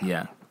there.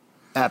 Yeah.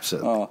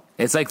 Absolutely. Oh.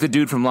 It's like the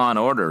dude from Law &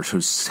 Order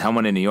who's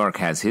someone in New York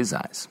has his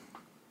eyes.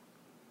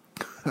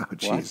 Oh,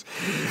 jeez.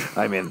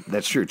 I mean,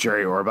 that's true.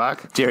 Jerry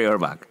Orbach.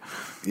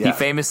 Yeah. He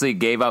famously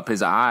gave up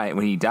his eye.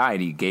 When he died,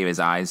 he gave his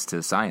eyes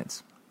to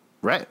science.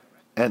 Right.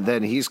 And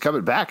then he's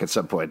coming back at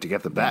some point to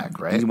get them back,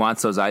 right? He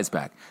wants those eyes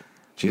back.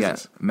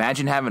 Jesus. Yeah.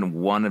 Imagine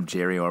having one of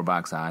Jerry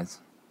Orbach's eyes.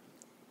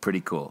 Pretty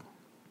cool.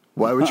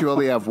 Why would you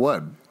only have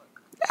one?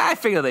 I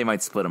figure they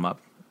might split them up.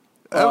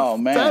 Oh,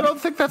 man. I don't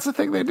think that's the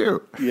thing they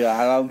do. Yeah,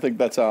 I don't think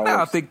that's how it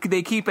works.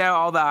 They keep out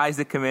all the eyes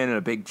that come in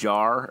a big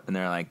jar, and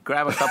they're like,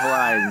 grab a couple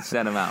eyes and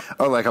send them out.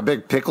 Oh, like a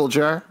big pickle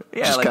jar?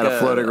 Yeah, just like kind of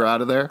floating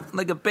around in there?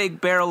 Like a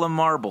big barrel of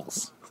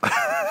marbles.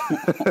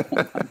 Oh,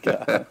 my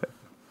God.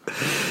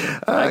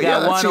 I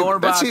got one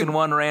Orbach and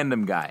one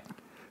random guy.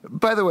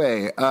 By the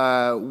way,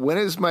 when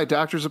is my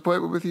doctor's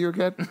appointment with you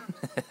again?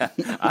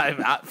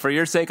 For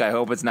your sake, I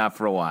hope it's not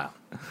for a while.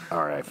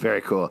 All right, very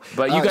cool.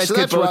 But you guys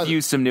could both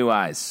use some new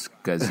eyes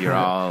because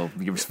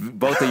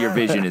both of your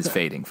vision is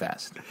fading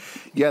fast.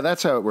 Yeah,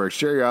 that's how it works.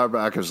 Jerry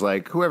Orbach is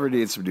like, whoever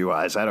needs some new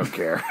eyes, I don't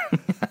care.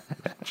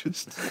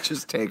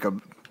 just take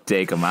them.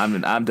 Take them.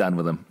 I'm done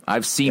with them.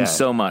 I've seen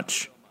so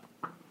much.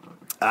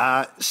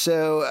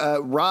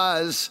 So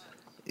Roz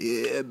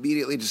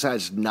immediately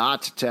decides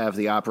not to have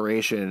the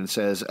operation and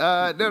says,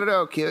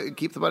 no,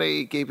 keep the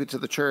money, keep it to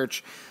the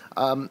church.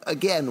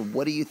 Again,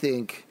 what do you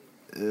think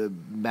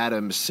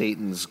Madam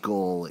Satan's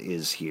goal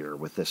is here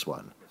with this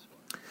one?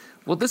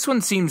 Well, this one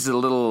seems a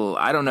little,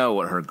 I don't know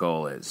what her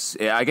goal is.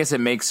 I guess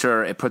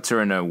it puts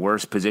her in a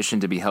worse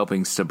position to be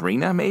helping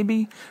Sabrina,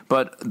 maybe.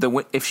 But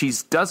if she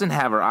doesn't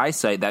have her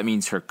eyesight, that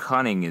means her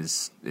cunning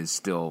is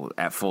still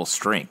at full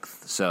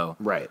strength. So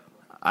right.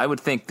 I would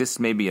think this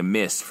may be a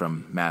miss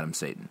from Madam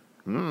Satan.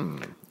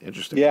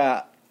 Interesting.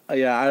 Yeah.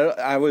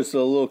 I was a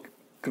little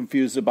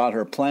confused about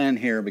her plan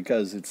here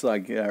because it's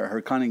like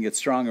her cunning gets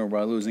stronger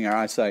by losing her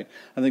eyesight.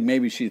 I think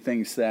maybe she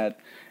thinks that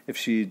if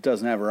she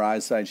doesn't have her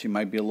eyesight, she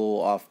might be a little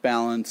off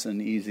balance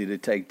and easy to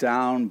take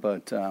down.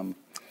 But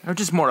or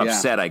just more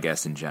upset, I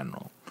guess, in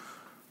general.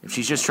 If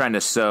she's just trying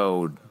to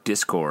sow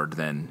discord,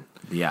 then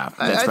yeah,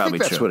 that's probably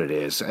true. I think that's what it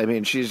is. I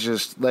mean, she's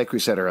just, like we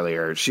said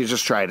earlier, she's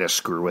just trying to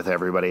screw with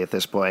everybody at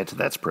this point.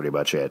 That's pretty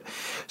much it.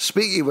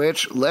 Speaking of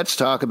which, let's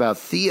talk about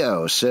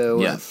Theo.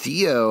 So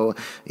Theo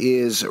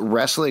is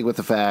wrestling with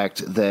the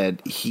fact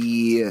that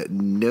he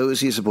knows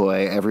he's a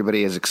boy.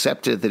 Everybody has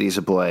accepted that he's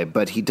a boy,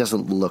 but he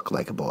doesn't look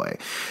like a boy.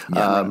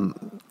 Yeah,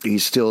 he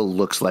still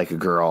looks like a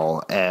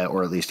girl,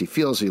 or at least he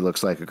feels he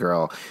looks like a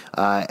girl.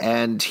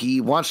 And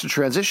he wants to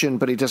transition,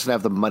 but he doesn't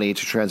have the money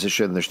to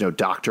transition. There's no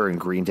doctor in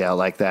Greendale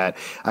like that.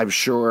 I'm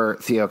sure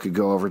Theo could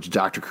go over to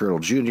Dr. Curdle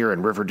Jr.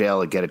 in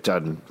Riverdale and get it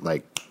done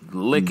like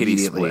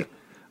lickety-split.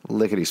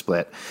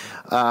 Lickety-split.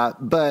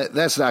 But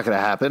that's not going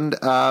to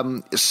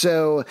happen.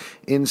 So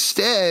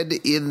instead,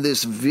 in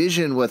this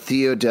vision, what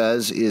Theo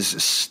does is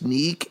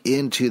sneak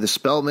into the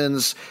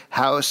Spellman's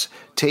house,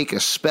 take a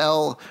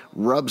spell,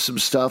 rub some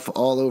stuff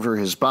all over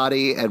his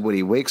body, and when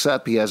he wakes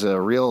up, he has a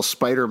real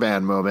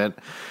Spider-Man moment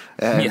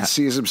and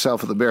sees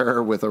himself in the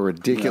mirror with a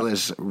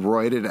ridiculous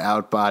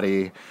roided-out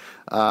body,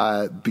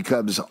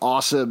 becomes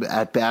awesome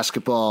at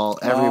basketball.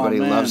 Everybody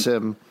loves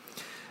him.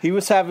 He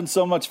was having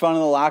so much fun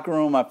in the locker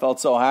room. I felt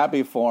so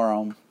happy for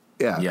him.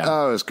 Yeah.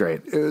 Oh, it was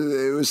great.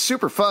 It was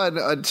super fun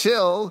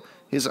until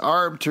his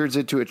arm turns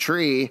into a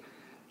tree.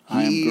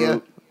 I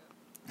am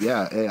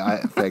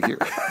Groot. Thank you.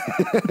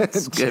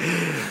 That's good.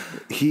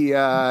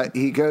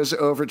 He goes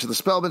over to the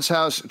Spellman's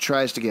house,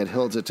 tries to get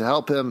Hilda to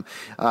help him.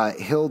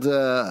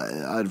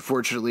 Hilda,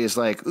 unfortunately, is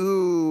like,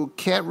 ooh,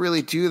 can't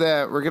really do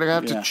that. We're going to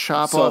have to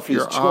chop off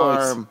your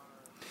arm.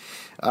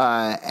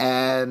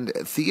 And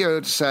Theo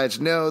decides,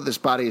 no, this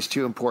body is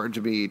too important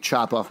to me.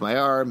 Chop off my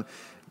arm.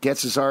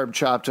 Gets his arm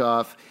chopped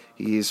off.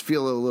 He's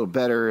feeling a little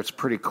better. It's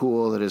pretty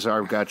cool that his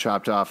arm got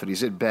chopped off, and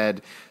he's in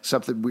bed.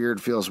 Something weird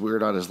feels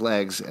weird on his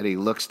legs, and he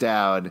looks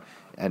down,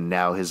 and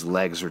now his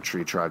legs are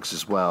tree trunks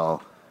as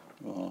well.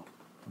 Oh.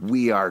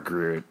 We are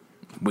Groot.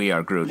 We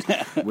are Groot.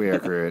 We are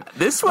Groot.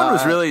 This one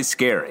was really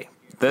scary.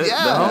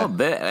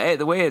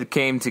 The way it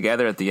came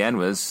together at the end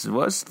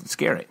was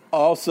scary.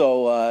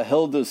 Also,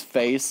 Hilda's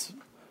face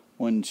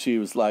when she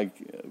was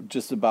like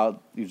just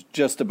about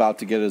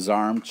to get his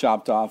arm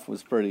chopped off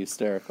was pretty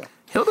hysterical.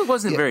 Hilda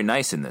wasn't very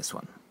nice in this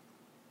one.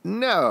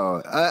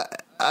 No.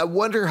 I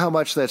wonder how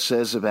much that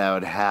says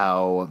about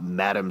how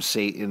Madam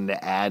Satan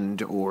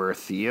and or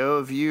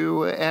Theo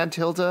view Aunt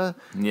Hilda.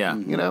 Yeah.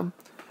 You know?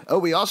 Oh,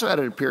 we also had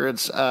an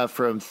appearance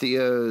from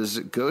Theo's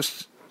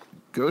ghost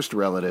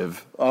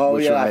relative. Oh,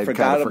 yeah, I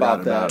forgot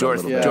about that.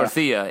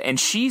 Dorothea. And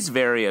she's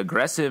very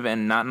aggressive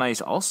and not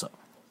nice also.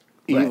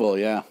 Evil,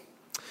 yeah.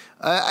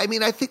 I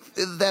mean, I think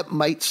that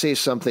might say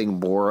something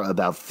more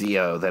about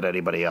Theo than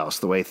anybody else.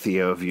 The way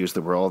Theo views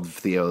the world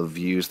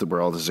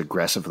as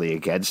aggressively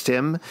against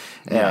him.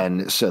 Yeah.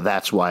 And so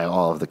that's why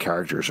all of the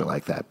characters are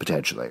like that,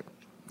 potentially.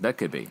 That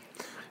could be.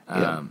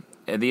 And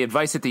the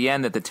advice at the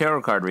end that the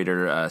tarot card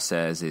reader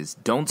says is,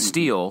 don't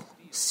steal,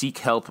 seek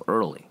help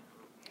early.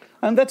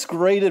 And that's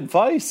great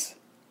advice.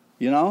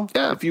 You know,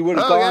 if you would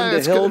have gone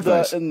to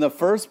Hilda in the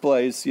first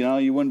place, you know,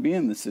 you wouldn't be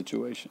in this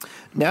situation.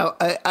 Now,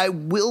 I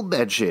will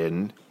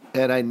mention,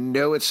 and I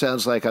know it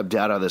sounds like I'm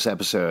down on this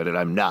episode, and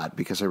I'm not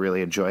because I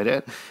really enjoyed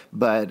it,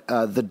 but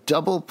the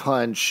double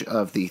punch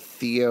of the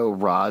Theo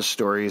Roz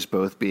stories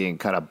both being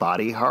kind of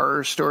body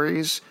horror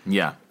stories.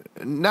 Yeah.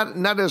 not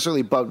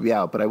necessarily bugged me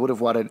out, but I would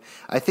have wanted.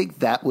 I think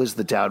that was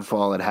the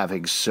downfall in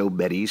having so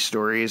many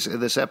stories in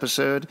this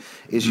episode.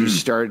 Is you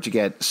started to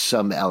get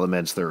some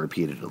elements that are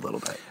repeated a little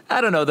bit.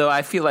 I don't know though.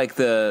 I feel like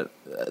the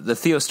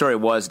Theo story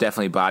was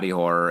definitely body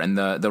horror, and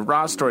the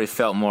Ross story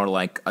felt more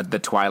like the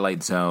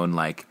Twilight Zone,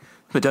 like.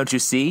 But don't you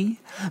see?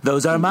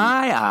 Those are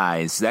my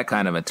eyes. That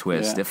kind of a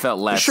twist. Yeah. It felt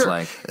less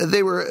like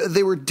they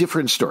were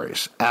different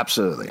stories,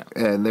 absolutely,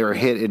 and they were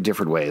hit in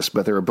different ways.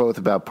 But they were both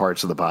about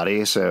parts of the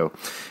body, so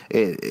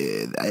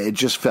it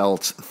just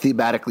felt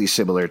thematically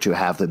similar to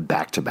have them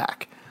back to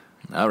back.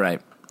 All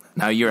right,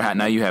 now you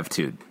have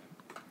Tude.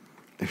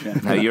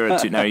 Now you're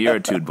a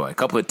Tude boy. A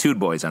couple of Tude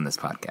boys on this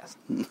podcast.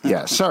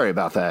 Yeah, sorry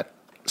about that.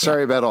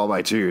 Sorry about all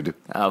my Tude.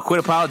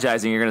 Quit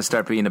apologizing. You're going to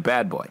start being a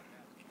bad boy.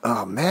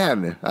 Oh,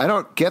 man, I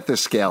don't get this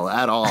scale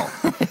at all.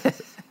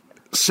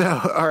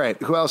 So, all right,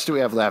 who else do we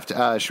have left?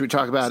 Should we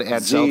talk about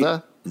Aunt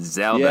Zelda?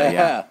 Zelda,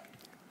 yeah.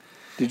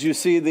 Did you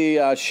see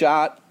the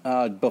shot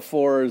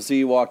before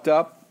Z walked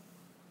up?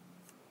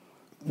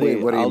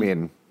 Wait, what do you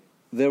mean?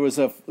 There was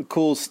a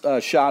cool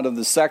shot of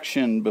the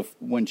section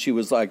when she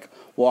was, like,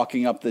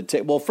 walking up the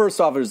table. Well,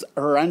 first off,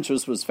 her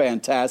entrance was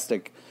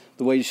fantastic.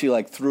 The way she,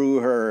 like, threw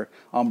her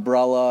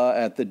umbrella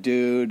at the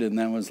dude and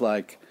then was,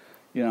 like...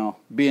 You know,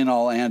 being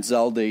all Aunt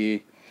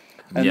Zelda-y.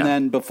 And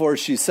then before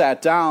she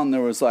sat down,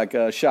 there was like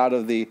a shot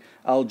of the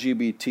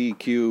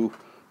LGBTQ,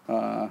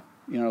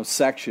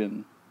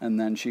 section. And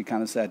then she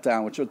kind of sat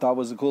down, which I thought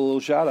was a cool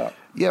little shout out.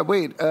 Yeah,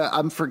 wait,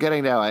 I'm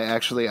forgetting now. I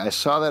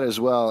saw that as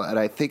well. And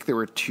I think there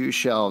were two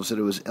shelves and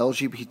it was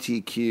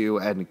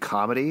LGBTQ and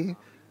comedy.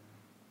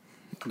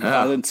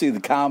 I didn't see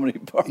the comedy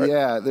part.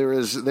 Yeah, they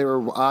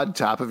were on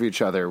top of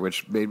each other,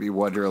 which made me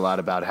wonder a lot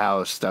about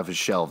how stuff is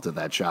shelved in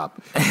that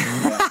shop.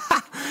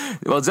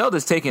 Well,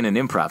 Zelda's taking an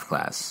improv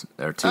class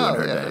or two in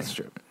her day. That's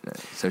true.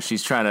 So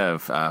she's trying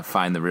to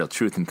find the real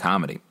truth in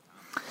comedy.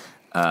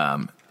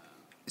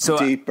 So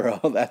deep, bro.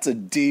 That's a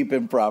deep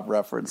improv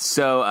reference.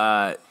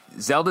 So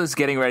Zelda's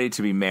getting ready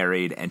to be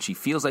married, and she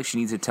feels like she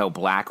needs to tell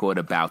Blackwood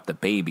about the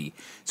baby.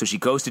 So she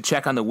goes to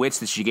check on the witch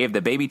that she gave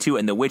the baby to,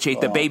 and the witch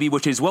ate the baby,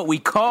 which is what we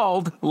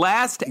called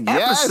last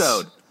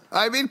episode.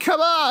 I mean,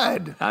 come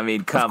on.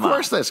 Of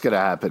course that's going to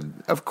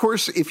happen. Of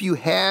course, if you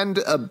hand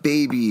a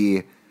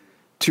baby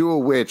to a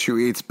witch who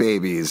eats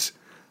babies,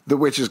 the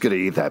witch is going to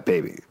eat that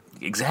baby.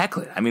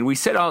 Exactly. I mean, we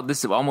said all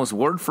this almost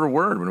word for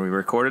word when we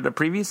recorded a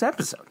previous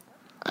episode.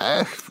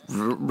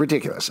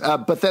 Ridiculous.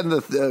 But then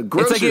the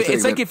grocer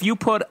it's like if you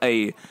put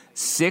a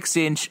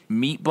 6-inch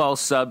meatball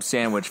sub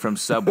sandwich from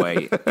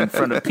Subway in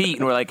front of Pete,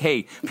 and we're like,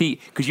 hey,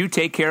 Pete, could you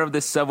take care of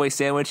this Subway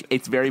sandwich?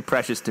 It's very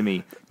precious to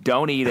me.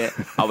 Don't eat it.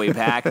 I'll be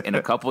back in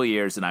a couple of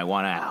years, and I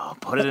want to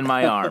put it in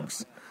my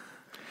arms.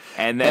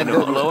 And then,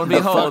 lo and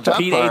behold,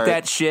 Pete ate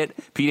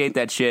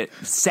that shit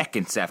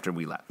seconds after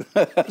we left.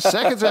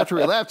 Seconds after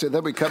we left, and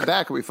then we come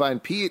back and we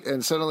find Pete,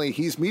 and suddenly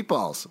he's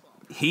meatballs.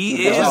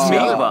 He is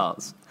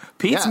meatballs.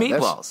 Pete's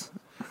meatballs.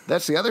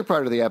 That's the other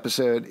part of the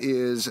episode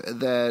is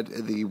that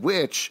the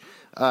witch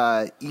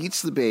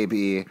eats the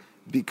baby,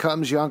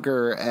 becomes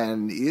younger,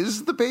 and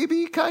is the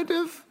baby, kind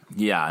of?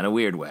 Yeah, in a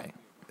weird way.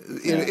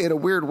 In a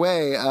weird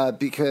way,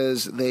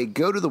 because they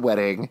go to the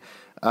wedding.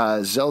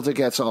 Zelda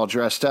gets all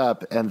dressed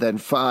up and then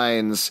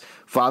finds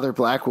Father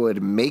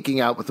Blackwood making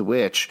out with the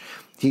witch.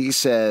 He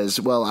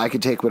says, well, I can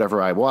take whatever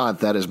I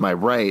want. That is my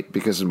right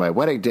because of my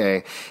wedding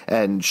day.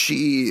 And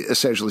she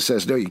essentially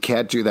says, no, you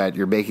can't do that.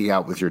 You're making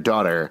out with your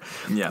daughter.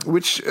 Yeah.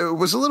 Which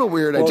was a little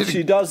weird. Well,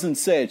 she doesn't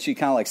say it. She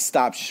kind of like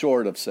stops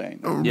short of saying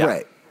it. Yeah.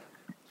 Right.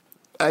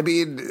 I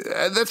mean,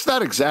 that's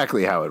not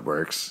exactly how it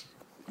works.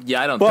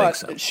 Yeah, I don't think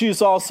so.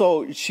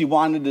 But she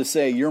wanted to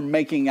say, you're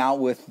making out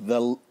with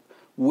the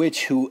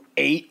witch who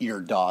ate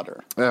your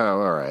daughter. Oh,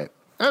 all right.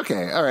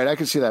 Okay, all right, I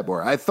can see that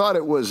more. I thought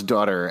it was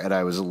daughter, and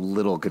I was a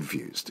little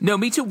confused. No,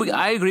 me too. But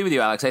I agree with you,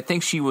 Alex. I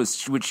think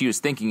what she was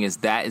thinking is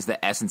that is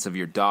the essence of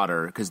your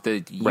daughter, because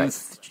the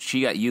youth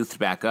she got youthed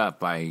back up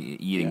by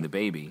eating the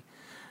baby,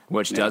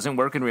 which doesn't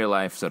work in real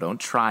life. So don't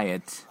try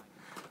it.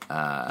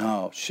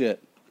 Oh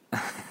shit!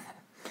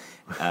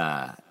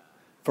 For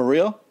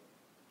real?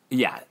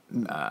 Yeah.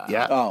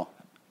 Yeah. Oh,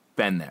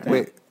 been there.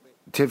 Wait,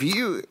 have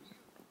you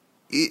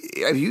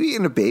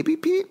eaten a baby,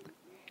 Pete?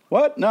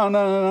 What? No.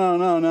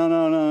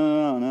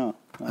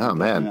 Oh,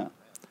 man. No.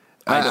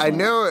 I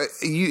know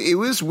it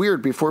was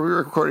weird. Before we were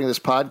recording this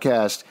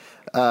podcast,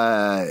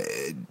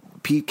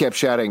 Pete kept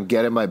shouting,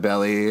 get in my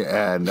belly,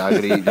 and I'm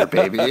going to eat your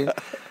baby.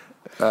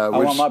 I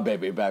want my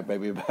baby back,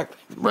 baby back.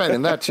 Right,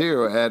 and that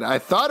too. And I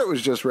thought it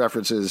was just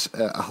references,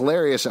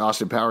 hilarious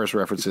Austin Powers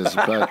references,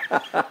 but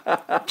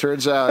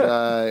turns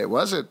out it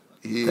wasn't.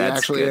 He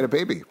actually ate a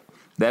baby.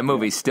 That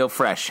movie's still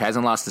fresh.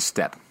 Hasn't lost a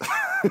step.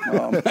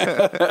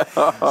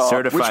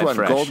 Certified Which one?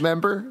 Fresh. Gold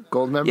member?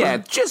 Yeah,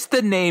 just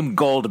the name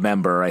Gold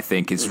member, I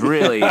think, is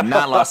really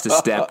not lost a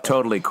step.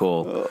 Totally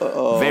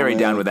cool. Very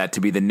down with that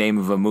to be the name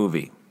of a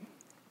movie.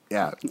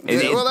 Yeah.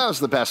 Well, that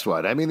was the best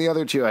one. I mean, the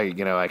other two, I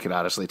could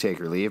honestly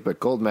take or leave, but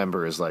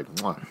Goldmember is like,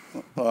 mwah.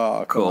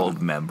 Oh,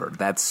 Goldmember.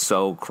 That's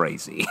so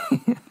crazy.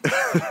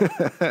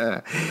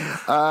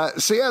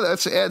 So yeah,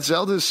 that's Aunt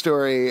Zelda's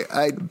story.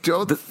 I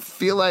don't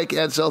feel like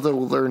Aunt Zelda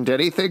learned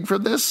anything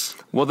from this.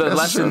 Well, the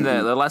lesson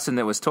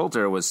that was told to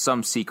her was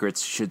some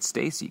secrets should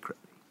stay secret.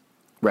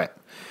 Right.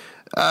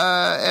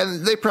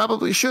 And they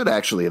probably should,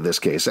 actually, in this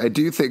case. I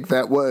do think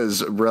that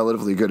was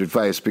relatively good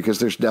advice because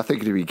there's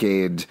nothing to be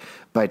gained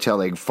by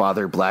telling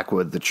Father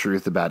Blackwood the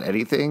truth about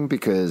anything,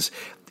 because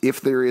if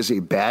there is a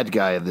bad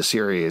guy in the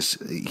series,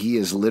 he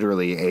is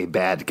literally a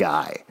bad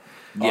guy.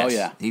 Yes, oh,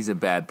 yeah. He's a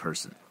bad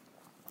person.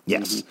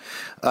 Yes.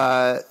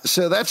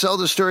 So that's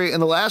Zelda's story.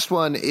 And the last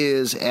one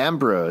is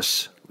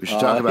Ambrose. We should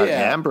talk about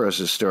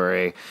Ambrose's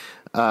story.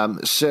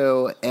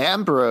 So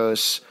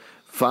Ambrose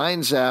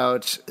finds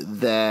out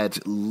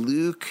that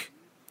Luke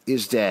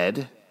is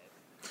dead.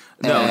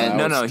 No.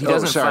 He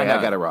doesn't. Sorry, find out.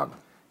 I got it wrong.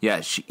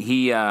 Yeah,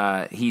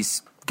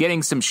 he's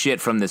getting some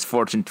shit from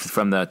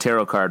the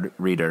tarot card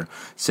reader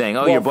saying,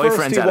 your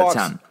boyfriend's out of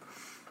town.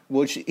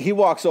 Which he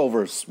walks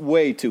over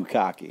way too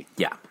cocky.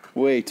 Yeah.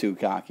 Way too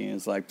cocky.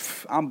 It's like,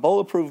 I'm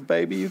bulletproof,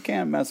 baby. You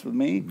can't mess with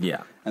me.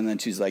 Yeah. And then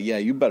she's like, yeah,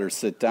 you better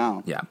sit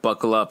down. Yeah,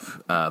 buckle up,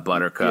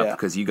 Buttercup,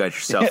 because you got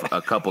yourself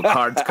a couple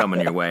cards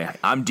coming your way.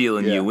 I'm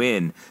dealing you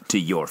in to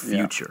your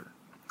future.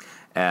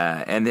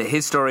 And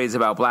his story is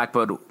about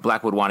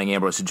Blackwood wanting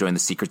Ambrose to join the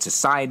secret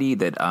society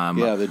that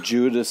the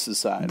Judas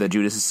Society. The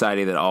Judas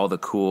Society that all the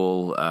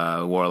cool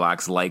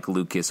warlocks like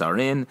Lucas are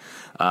in.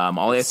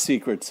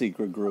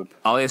 Secret group.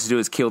 All he has to do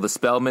is kill the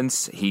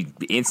Spellmans. He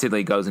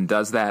instantly goes and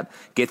does that,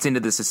 gets into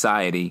the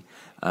society,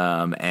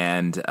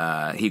 and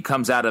he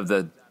comes out of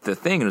the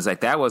thing and was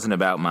like, that wasn't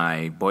about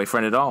my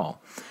boyfriend at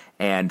all.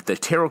 And the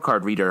tarot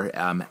card reader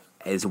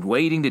is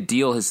waiting to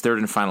deal his third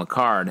and final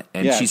card,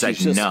 and she's like,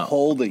 just no.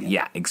 holding it.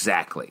 Yeah,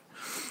 exactly.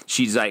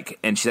 She's like,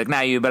 nah,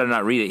 you better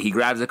not read it. He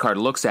grabs the card,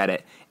 looks at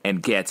it,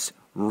 and gets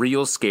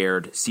real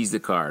scared, sees the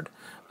card,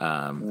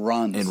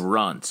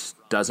 runs,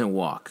 doesn't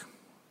walk.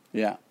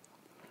 Yeah.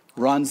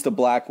 Runs to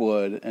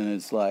Blackwood, and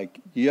is like,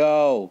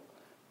 yo.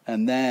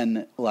 And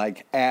then,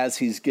 like, as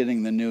he's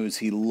getting the news,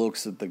 he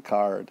looks at the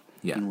card.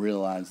 Yeah. And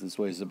realizes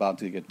what he's about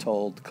to get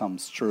told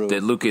comes true.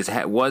 That Lucas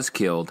was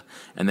killed,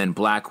 and then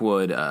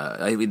Blackwood,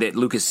 that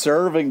Lucas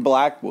serving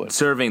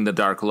the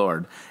Dark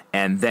Lord,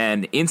 and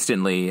then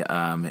instantly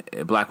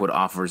Blackwood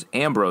offers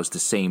Ambrose the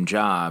same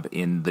job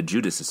in the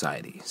Judas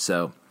Society.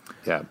 So,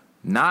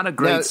 not a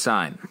great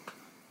sign.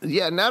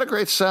 Yeah, not a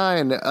great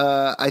sign.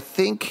 I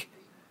think.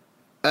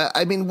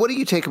 I mean, what do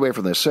you take away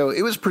from this? So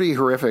it was pretty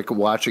horrific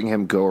watching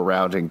him go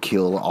around and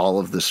kill all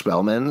of the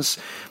Spellmans.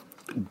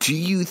 Do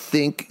you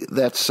think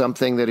that's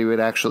something that he would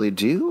actually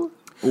do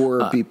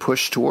or be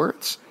pushed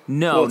towards?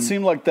 No. Well, it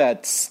seemed like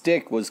that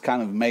stick was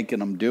kind of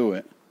making him do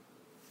it.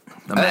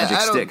 The magic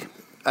stick.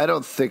 I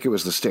don't think it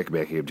was the stick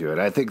making him do it.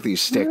 I think the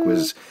stick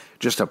was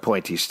just a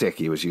pointy stick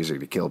he was using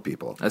to kill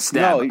people. A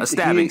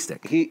stabbing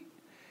stick.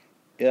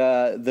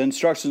 The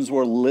instructions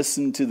were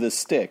listen to the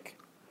stick.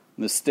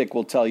 The stick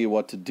will tell you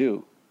what to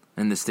do.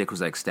 And the stick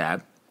was like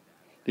stab?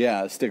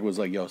 Yeah, the stick was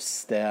like, yo,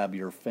 stab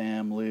your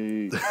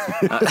family.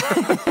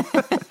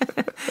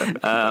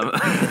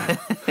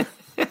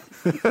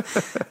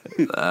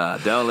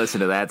 Don't listen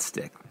to that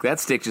stick.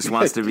 That stick just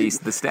wants to be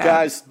the stab.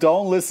 Guys,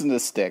 don't listen to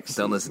sticks.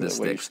 Don't listen to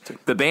sticks.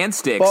 The band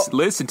sticks.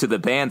 Listen to the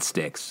band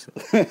sticks.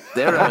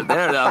 They're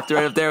up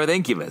there with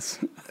Incubus.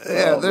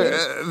 Yeah,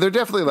 they're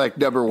definitely like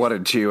number 1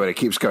 and 2, and it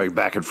keeps going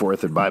back and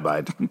forth in my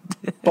mind.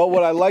 But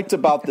what I liked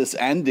about this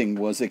ending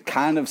was it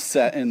kind of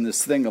set in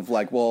this thing of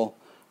like, well,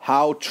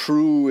 how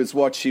true is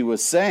what she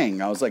was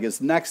saying? I was like,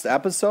 is next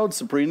episode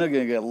Sabrina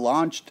going to get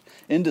launched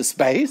into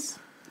space?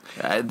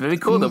 It'd be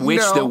cool.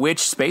 The Witch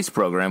space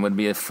program would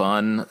be a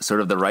fun,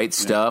 sort of the right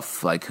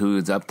stuff, like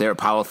who's up there,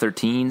 Apollo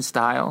 13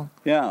 style.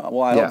 Yeah,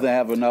 well, I hope they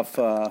have enough.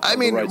 I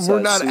mean, we're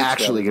not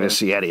actually going to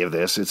see any of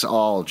this. It's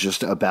all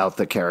just about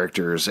the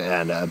characters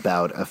and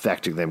about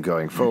affecting them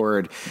going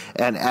forward.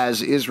 And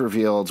as is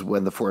revealed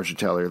when the fortune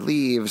teller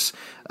leaves,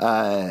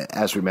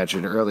 as we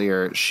mentioned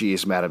earlier,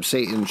 she's Madam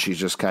Satan. She's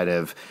just kind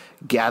of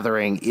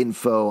gathering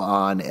info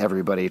on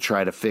everybody,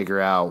 trying to figure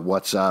out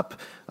what's up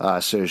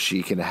so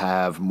she can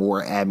have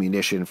more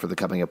ammunition for the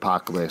coming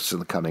apocalypse and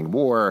the coming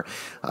war.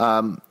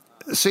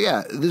 So,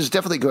 yeah, this is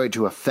definitely going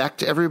to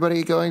affect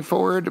everybody going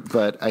forward,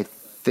 but I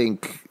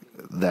think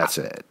that's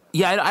it.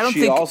 Yeah, I don't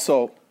think...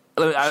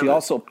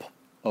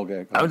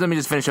 Okay. Let me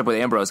just finish up with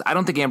Ambrose. I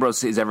don't think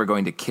Ambrose is ever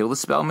going to kill the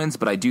Spellmans,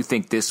 but I do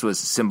think this was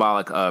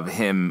symbolic of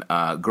him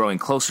growing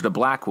closer to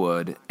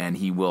Blackwood, and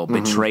he will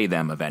betray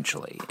them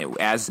eventually.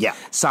 As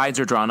sides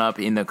are drawn up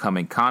in the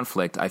coming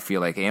conflict, I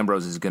feel like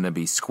Ambrose is going to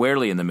be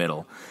squarely in the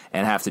middle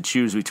and have to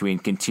choose between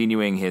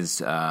continuing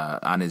his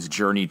on his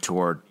journey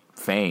toward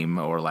fame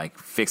or like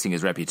fixing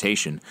his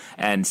reputation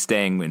and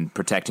staying and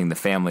protecting his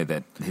family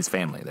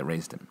that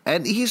raised him.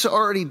 And he's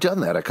already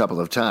done that a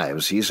couple of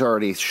times. He's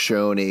already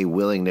shown a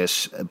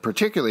willingness,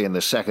 particularly in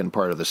the second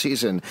part of the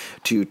season,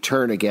 to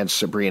turn against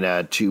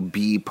Sabrina, to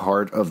be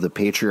part of the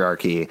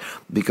patriarchy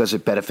because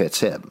it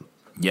benefits him.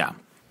 Yeah.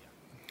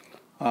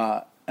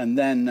 And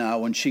then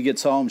when she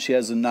gets home, she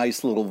has a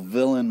nice little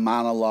villain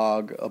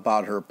monologue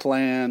about her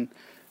plan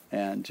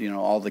and,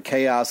 all the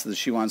chaos that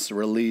she wants to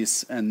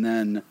release, and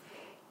then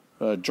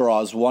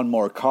draws one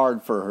more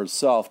card for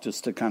herself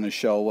just to kind of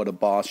show what a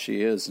boss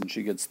she is, and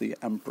she gets the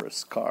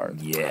Empress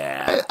card.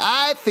 Yeah.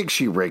 I think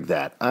she rigged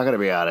that. I'm going to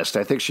be honest.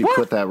 I think she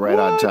put that right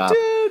on top.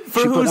 Dude?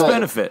 For whose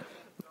benefit?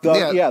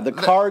 The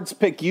cards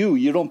pick you.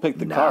 You don't pick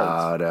the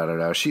cards.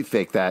 No. She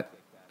faked that.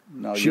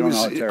 No, she was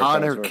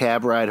on her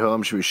cab ride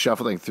home. She was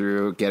shuffling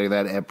through, getting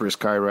that Empress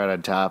card right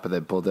on top, and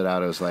then pulled it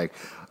out. I was like,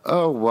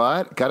 oh,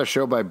 what? Got to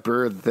show my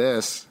bird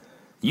this.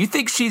 You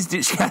think she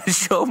got to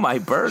show my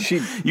bird?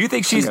 You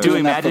think she's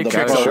doing magic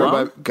tricks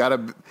alone?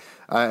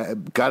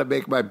 Gotta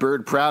make my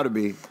bird proud of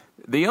me.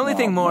 The only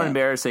thing more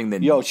embarrassing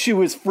than... she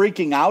was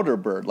freaking out her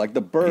bird. Like,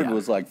 the bird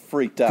was,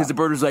 freaked out. Because the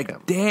bird was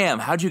like, damn,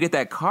 how'd you get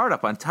that card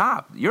up on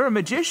top? You're a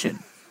magician.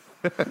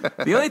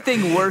 The only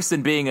thing worse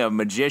than being a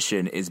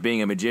magician is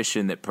being a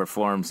magician that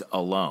performs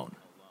alone.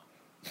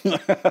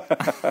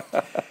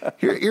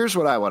 Here's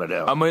what I want to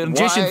know. A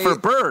magician for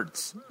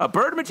birds. A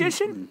bird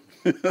magician?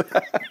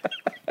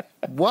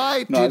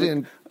 Why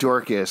didn't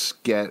Dorcas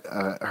get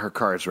her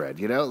cards read?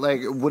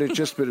 Would it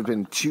just have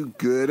been too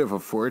good of a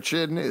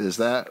fortune? Is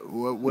that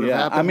what would have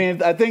happened? I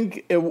mean, I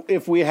think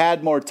if we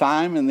had more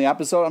time in the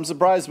episode, I'm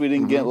surprised we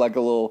didn't get a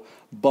little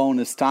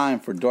bonus time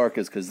for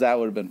Dorcas, because that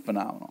would have been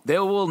phenomenal.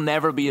 There will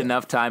never be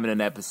enough time in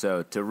an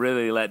episode to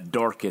really let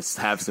Dorcas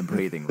have some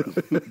breathing room.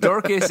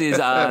 Dorcas is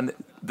on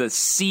the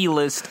C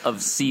list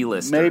of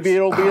C-listers. Maybe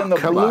it'll be in the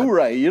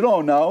Blu-ray. You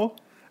don't know.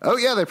 Oh,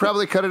 yeah, they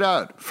probably cut it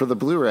out for the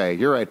Blu-ray.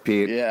 You're right,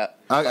 Pete. Yeah.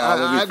 I'm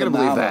going to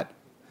believe that.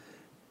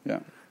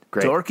 Yeah.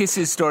 Great.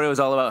 Dorcas' story was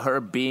all about her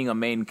being a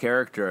main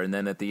character, and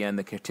then at the end,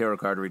 the tarot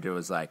card reader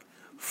was like,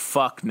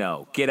 fuck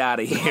no, get out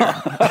of here.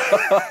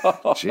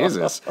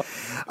 Jesus.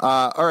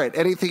 All right,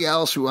 anything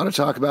else we want to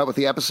talk about with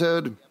the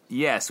episode?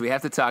 Yes, we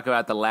have to talk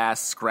about the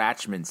last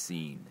Scratchman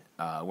scene,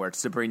 where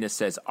Sabrina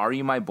says, are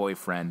you my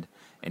boyfriend?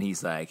 And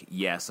he's like,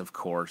 yes, of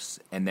course.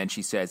 And then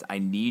she says, I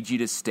need you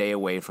to stay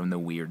away from the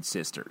weird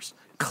sisters.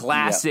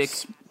 Classic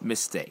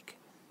mistake.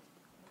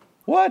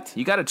 What?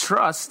 You got to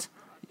trust.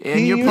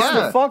 He used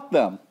to fuck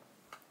them.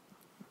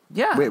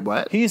 Yeah. Wait,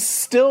 what? He's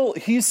still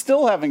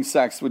having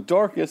sex with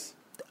Dorcas.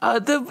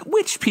 The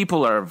witch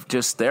people are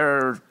just,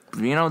 they're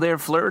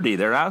flirty.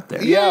 They're out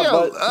there. Yeah,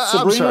 but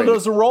Sabrina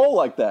doesn't roll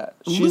like that.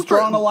 She's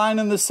drawing a line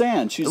in the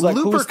sand. She's like,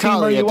 whose team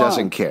are you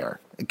doesn't count.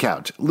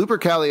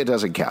 Lupercalia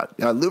doesn't count.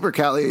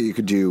 Lupercalia, you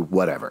could do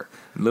whatever.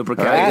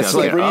 Lupercalia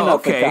doesn't count.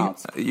 If it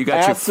counts. You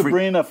got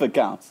Sabrina if it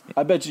counts.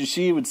 I bet you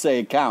she would say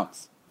it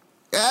counts.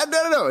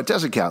 No, it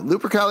doesn't count.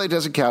 Lupercalia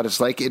doesn't count.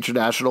 It's like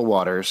international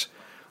waters.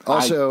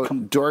 Also,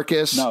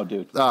 Dorcas,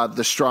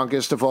 the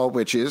strongest of all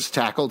witches,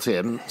 tackled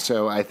him,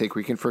 so I think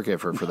we can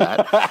forgive her for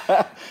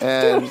that.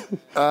 And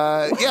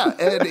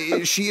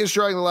and she is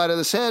drawing the line in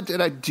the sand,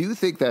 and I do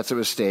think that's a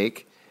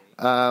mistake,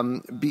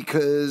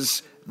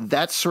 because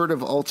that sort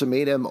of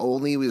ultimatum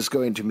only was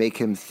going to make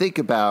him think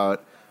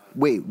about,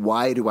 wait,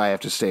 why do I have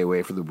to stay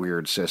away from the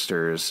weird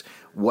sisters?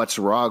 What's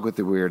wrong with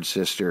the weird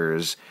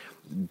sisters?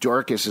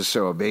 Dorcas is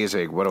so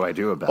amazing. What do I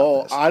do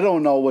about this? I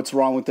don't know what's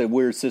wrong with the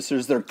weird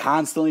sisters. They're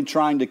constantly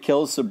trying to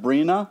kill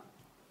Sabrina.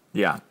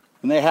 Yeah.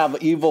 And they have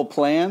evil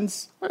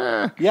plans.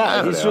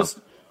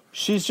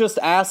 She's just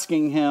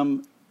asking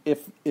him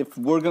if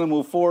we're going to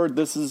move forward,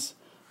 this is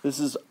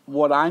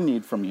what I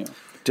need from you.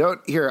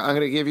 I'm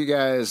going to give you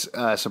guys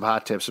some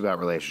hot tips about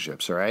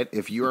relationships, all right?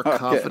 If you are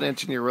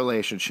confident in your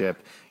relationship,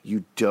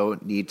 you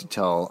don't need to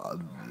tell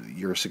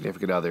your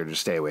significant other to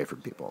stay away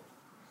from people.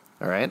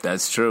 All right?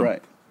 That's true.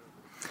 Right.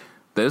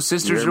 Those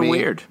sisters are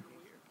weird.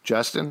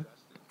 Justin?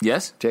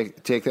 Yes?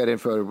 Take that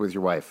info with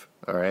your wife,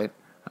 all right?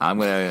 I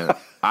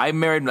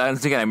married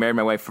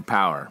my wife for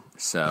power,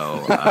 so...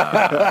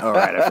 all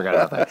right, I forgot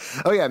about that.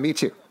 Oh, yeah, me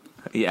too.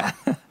 Yeah.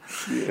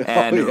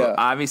 And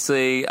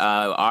obviously,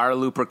 our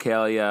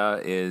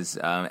Lupercalia is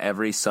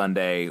every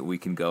Sunday we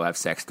can go have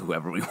sex with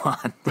whoever we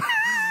want.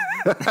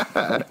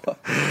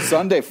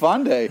 Sunday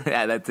fun day.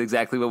 Yeah, that's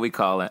exactly what we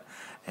call it.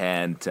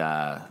 And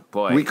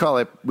boy, we call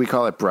it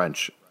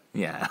brunch.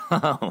 Yeah.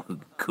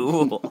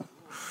 Cool.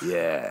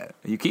 Yeah.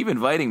 You keep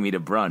inviting me to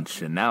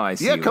brunch, and now I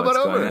see come what's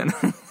on going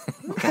over. on.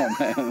 Oh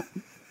man,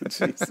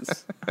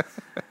 Jesus.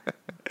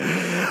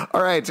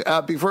 All right,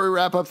 before we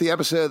wrap up the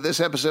episode, this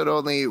episode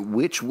only,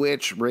 which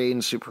witch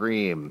reigns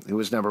supreme? Who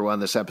was number one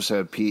this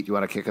episode? Pete, you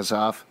want to kick us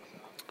off?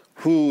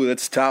 Ooh,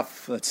 that's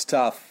tough.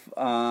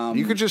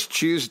 You could just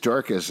choose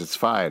Dorcas. It's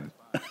fine.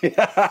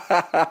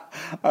 I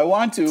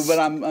want to, but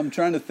I'm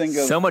trying to think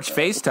of... So much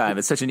FaceTime.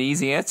 It's such an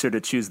easy answer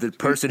to choose the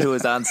person who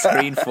is on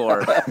screen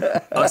for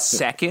a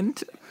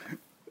second.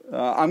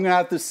 I'm going to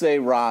have to say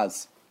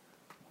Roz.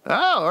 Oh,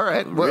 all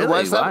right. Really?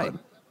 Why is that one?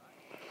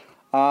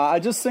 I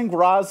just think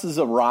Roz is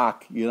a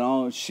rock.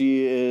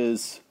 She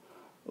is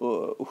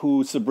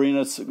who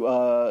Sabrina,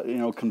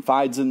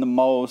 confides in the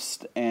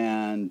most,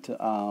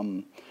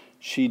 and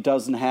she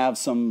doesn't have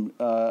some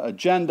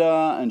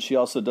agenda, and she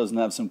also doesn't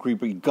have some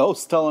creepy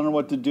ghost telling her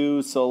what to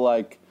do.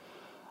 So,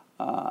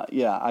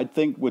 I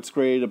think what's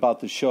great about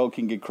the show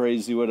can get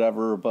crazy,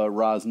 whatever, but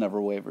Roz never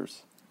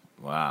wavers.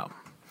 Wow.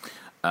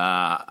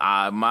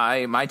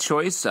 My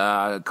choice,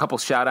 a couple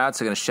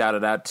shout-outs. I'm going to shout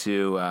it out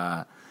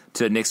to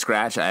Nick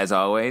Scratch, as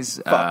always.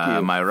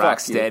 My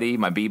Rocksteady,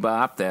 my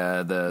Bebop,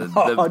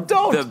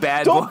 the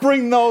bad boy. Don't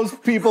bring those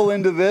people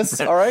into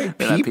this, all right?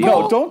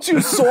 No, don't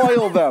you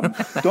soil them.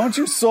 Don't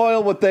you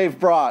soil what they've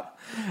brought.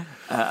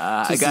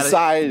 I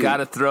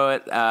gotta throw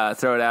it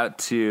out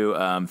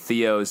to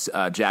Theo's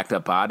jacked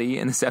up body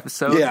in this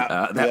episode.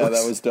 That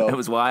was dope. That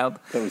was wild.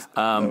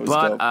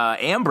 Dope.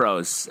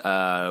 Ambrose,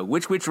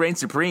 which reigns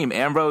supreme?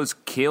 Ambrose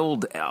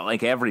killed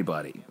like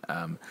everybody.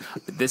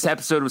 This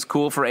episode was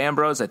cool for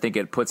Ambrose. I think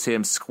it puts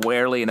him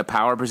squarely in a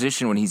power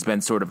position when he's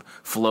been sort of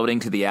floating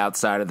to the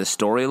outside of the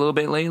story a little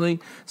bit lately.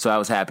 So I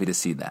was happy to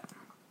see that.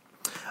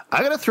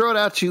 I'm going to throw it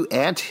out to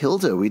Aunt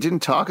Hilda. We didn't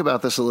talk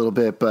about this a little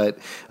bit, but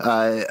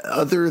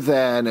other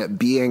than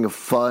being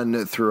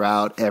fun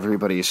throughout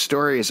everybody's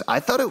stories,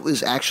 I thought it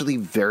was actually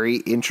very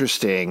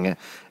interesting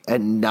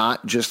and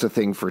not just a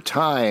thing for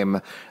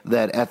time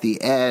that at the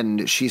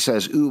end she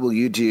says, "Ooh, will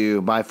you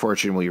do my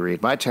fortune? Will you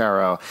read my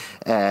tarot?"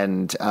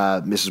 And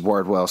Mrs.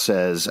 Wardwell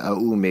says,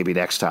 "Ooh, maybe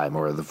next time,"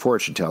 or the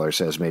fortune teller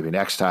says, "Maybe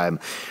next time."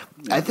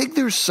 I think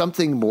there's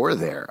something more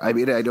there. I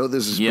mean, I know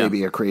this is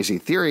maybe a crazy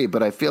theory,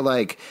 but I feel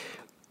like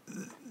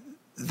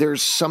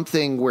there's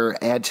something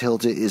where Aunt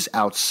Hilda is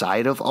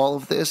outside of all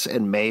of this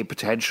and may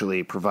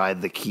potentially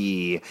provide the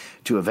key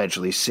to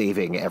eventually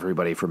saving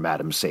everybody from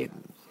Madame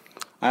Satan.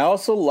 I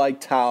also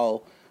liked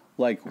how,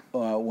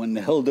 when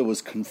Hilda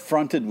was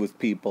confronted with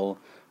people,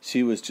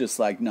 she was just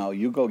like, "No,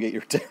 you go get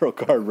your tarot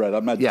card read.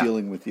 I'm not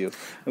dealing with you."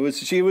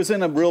 She was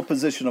in a real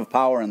position of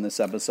power in this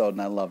episode,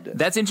 and I loved it.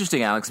 That's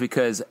interesting, Alex,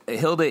 because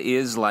Hilda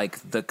is like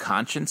the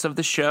conscience of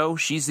the show.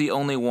 She's the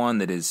only one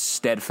that is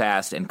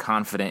steadfast and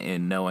confident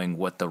in knowing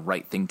what the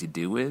right thing to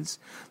do is.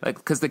 Like,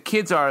 because the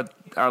kids are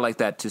like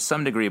that to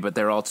some degree, but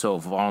they're also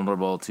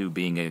vulnerable to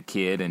being a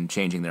kid and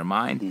changing their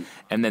mind. Mm-hmm.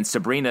 And then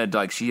Sabrina,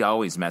 she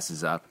always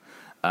messes up,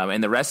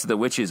 and the rest of the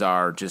witches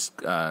are just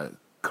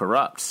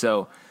corrupt.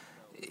 So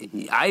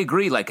I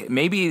agree.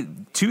 Maybe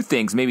two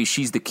things. Maybe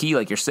she's the key,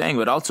 like you're saying,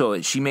 but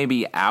also she may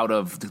be out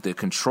of the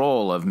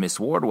control of Miss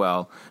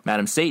Wardwell,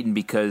 Madame Satan,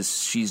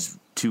 because she's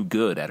too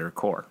good at her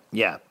core.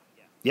 Yeah,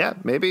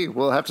 maybe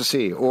we'll have to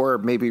see. Or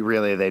maybe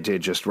really they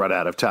did just run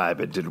out of time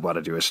and didn't want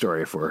to do a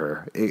story for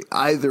her.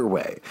 Either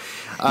way.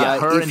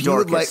 Her and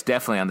Dorcas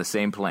definitely on the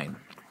same plane.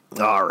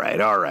 All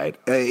right.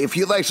 If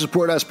you'd like to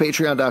support us,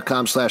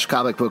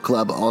 patreon.com/Comic Book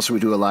Club. Also, we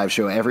do a live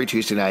show every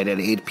Tuesday night at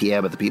 8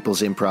 p.m. at the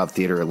People's Improv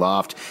Theater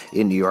Loft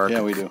in New York.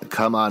 Yeah, we do.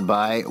 Come on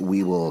by.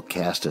 We will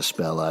cast a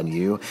spell on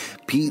you.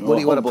 Pete, what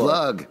do you want to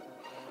plug?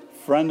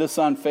 Friend us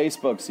on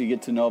Facebook so you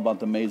get to know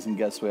about the amazing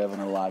guests we have in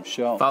our live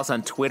show. Follow us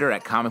on Twitter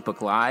at Comic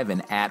Book Live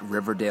and at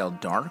Riverdale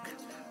Dark.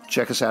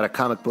 Check us out at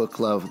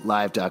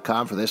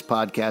comicbookclublive.com for this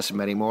podcast and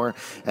many more.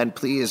 And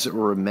please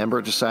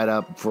remember to sign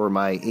up for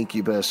my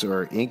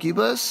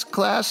Incubus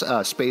class.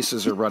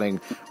 Spaces are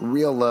running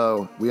real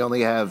low. We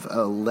only have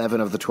 11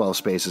 of the 12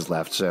 spaces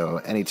left,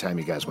 so anytime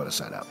you guys want to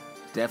sign up.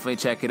 Definitely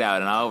check it out.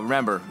 And I'll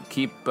remember,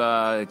 keep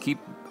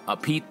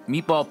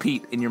Meatball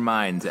Pete in your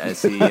mind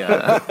as he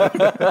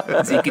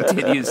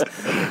continues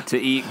to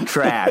eat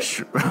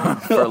trash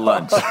for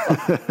lunch.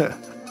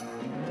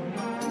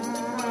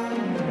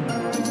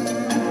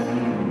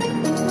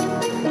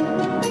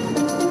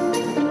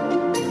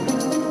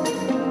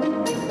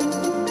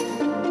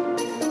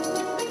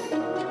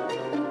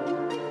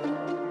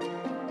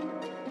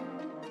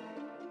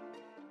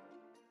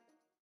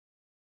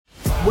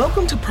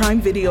 Welcome to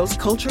Prime Video's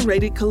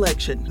culture-rated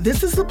collection.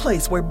 This is the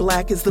place where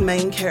Black is the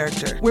main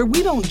character, where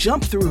we don't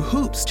jump through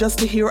hoops just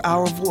to hear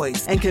our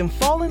voice and can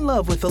fall in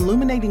love with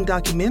illuminating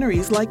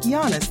documentaries like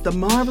Giannis, The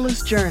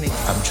Marvelous Journey.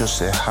 I'm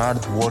just a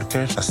hard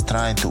worker that's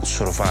trying to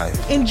survive.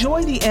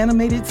 Enjoy the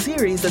animated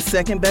series, The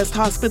Second Best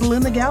Hospital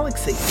in the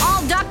Galaxy.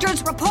 All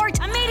doctors report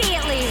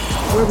immediately.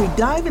 Where we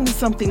dive into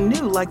something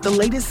new like the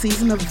latest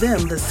season of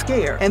Them, The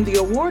Scare, and the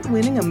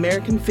award-winning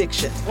American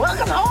Fiction.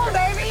 Welcome home,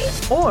 baby!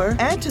 Or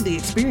add to the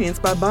experience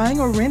by buying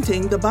or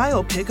renting the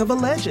biopic of a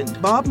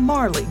legend, Bob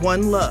Marley,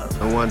 One Love.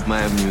 I want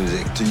my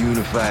music to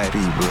unify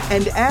people.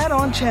 And add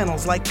on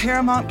channels like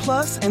Paramount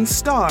Plus and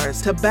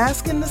Stars to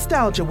bask in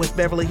nostalgia with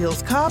Beverly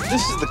Hills Cop.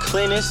 This is the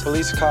cleanest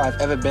police car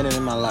I've ever been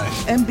in my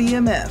life. And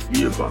BMF.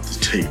 You're about to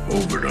take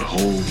over the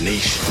whole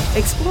nation.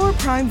 Explore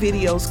Prime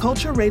Video's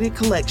culture-rated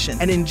collection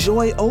and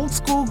enjoy old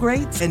school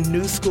greats and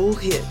new school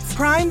hits.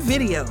 Prime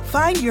Video.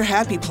 Find your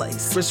happy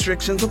place.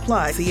 Restrictions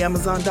apply. See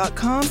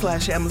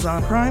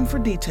Amazon.com/Amazon Prime for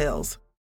details.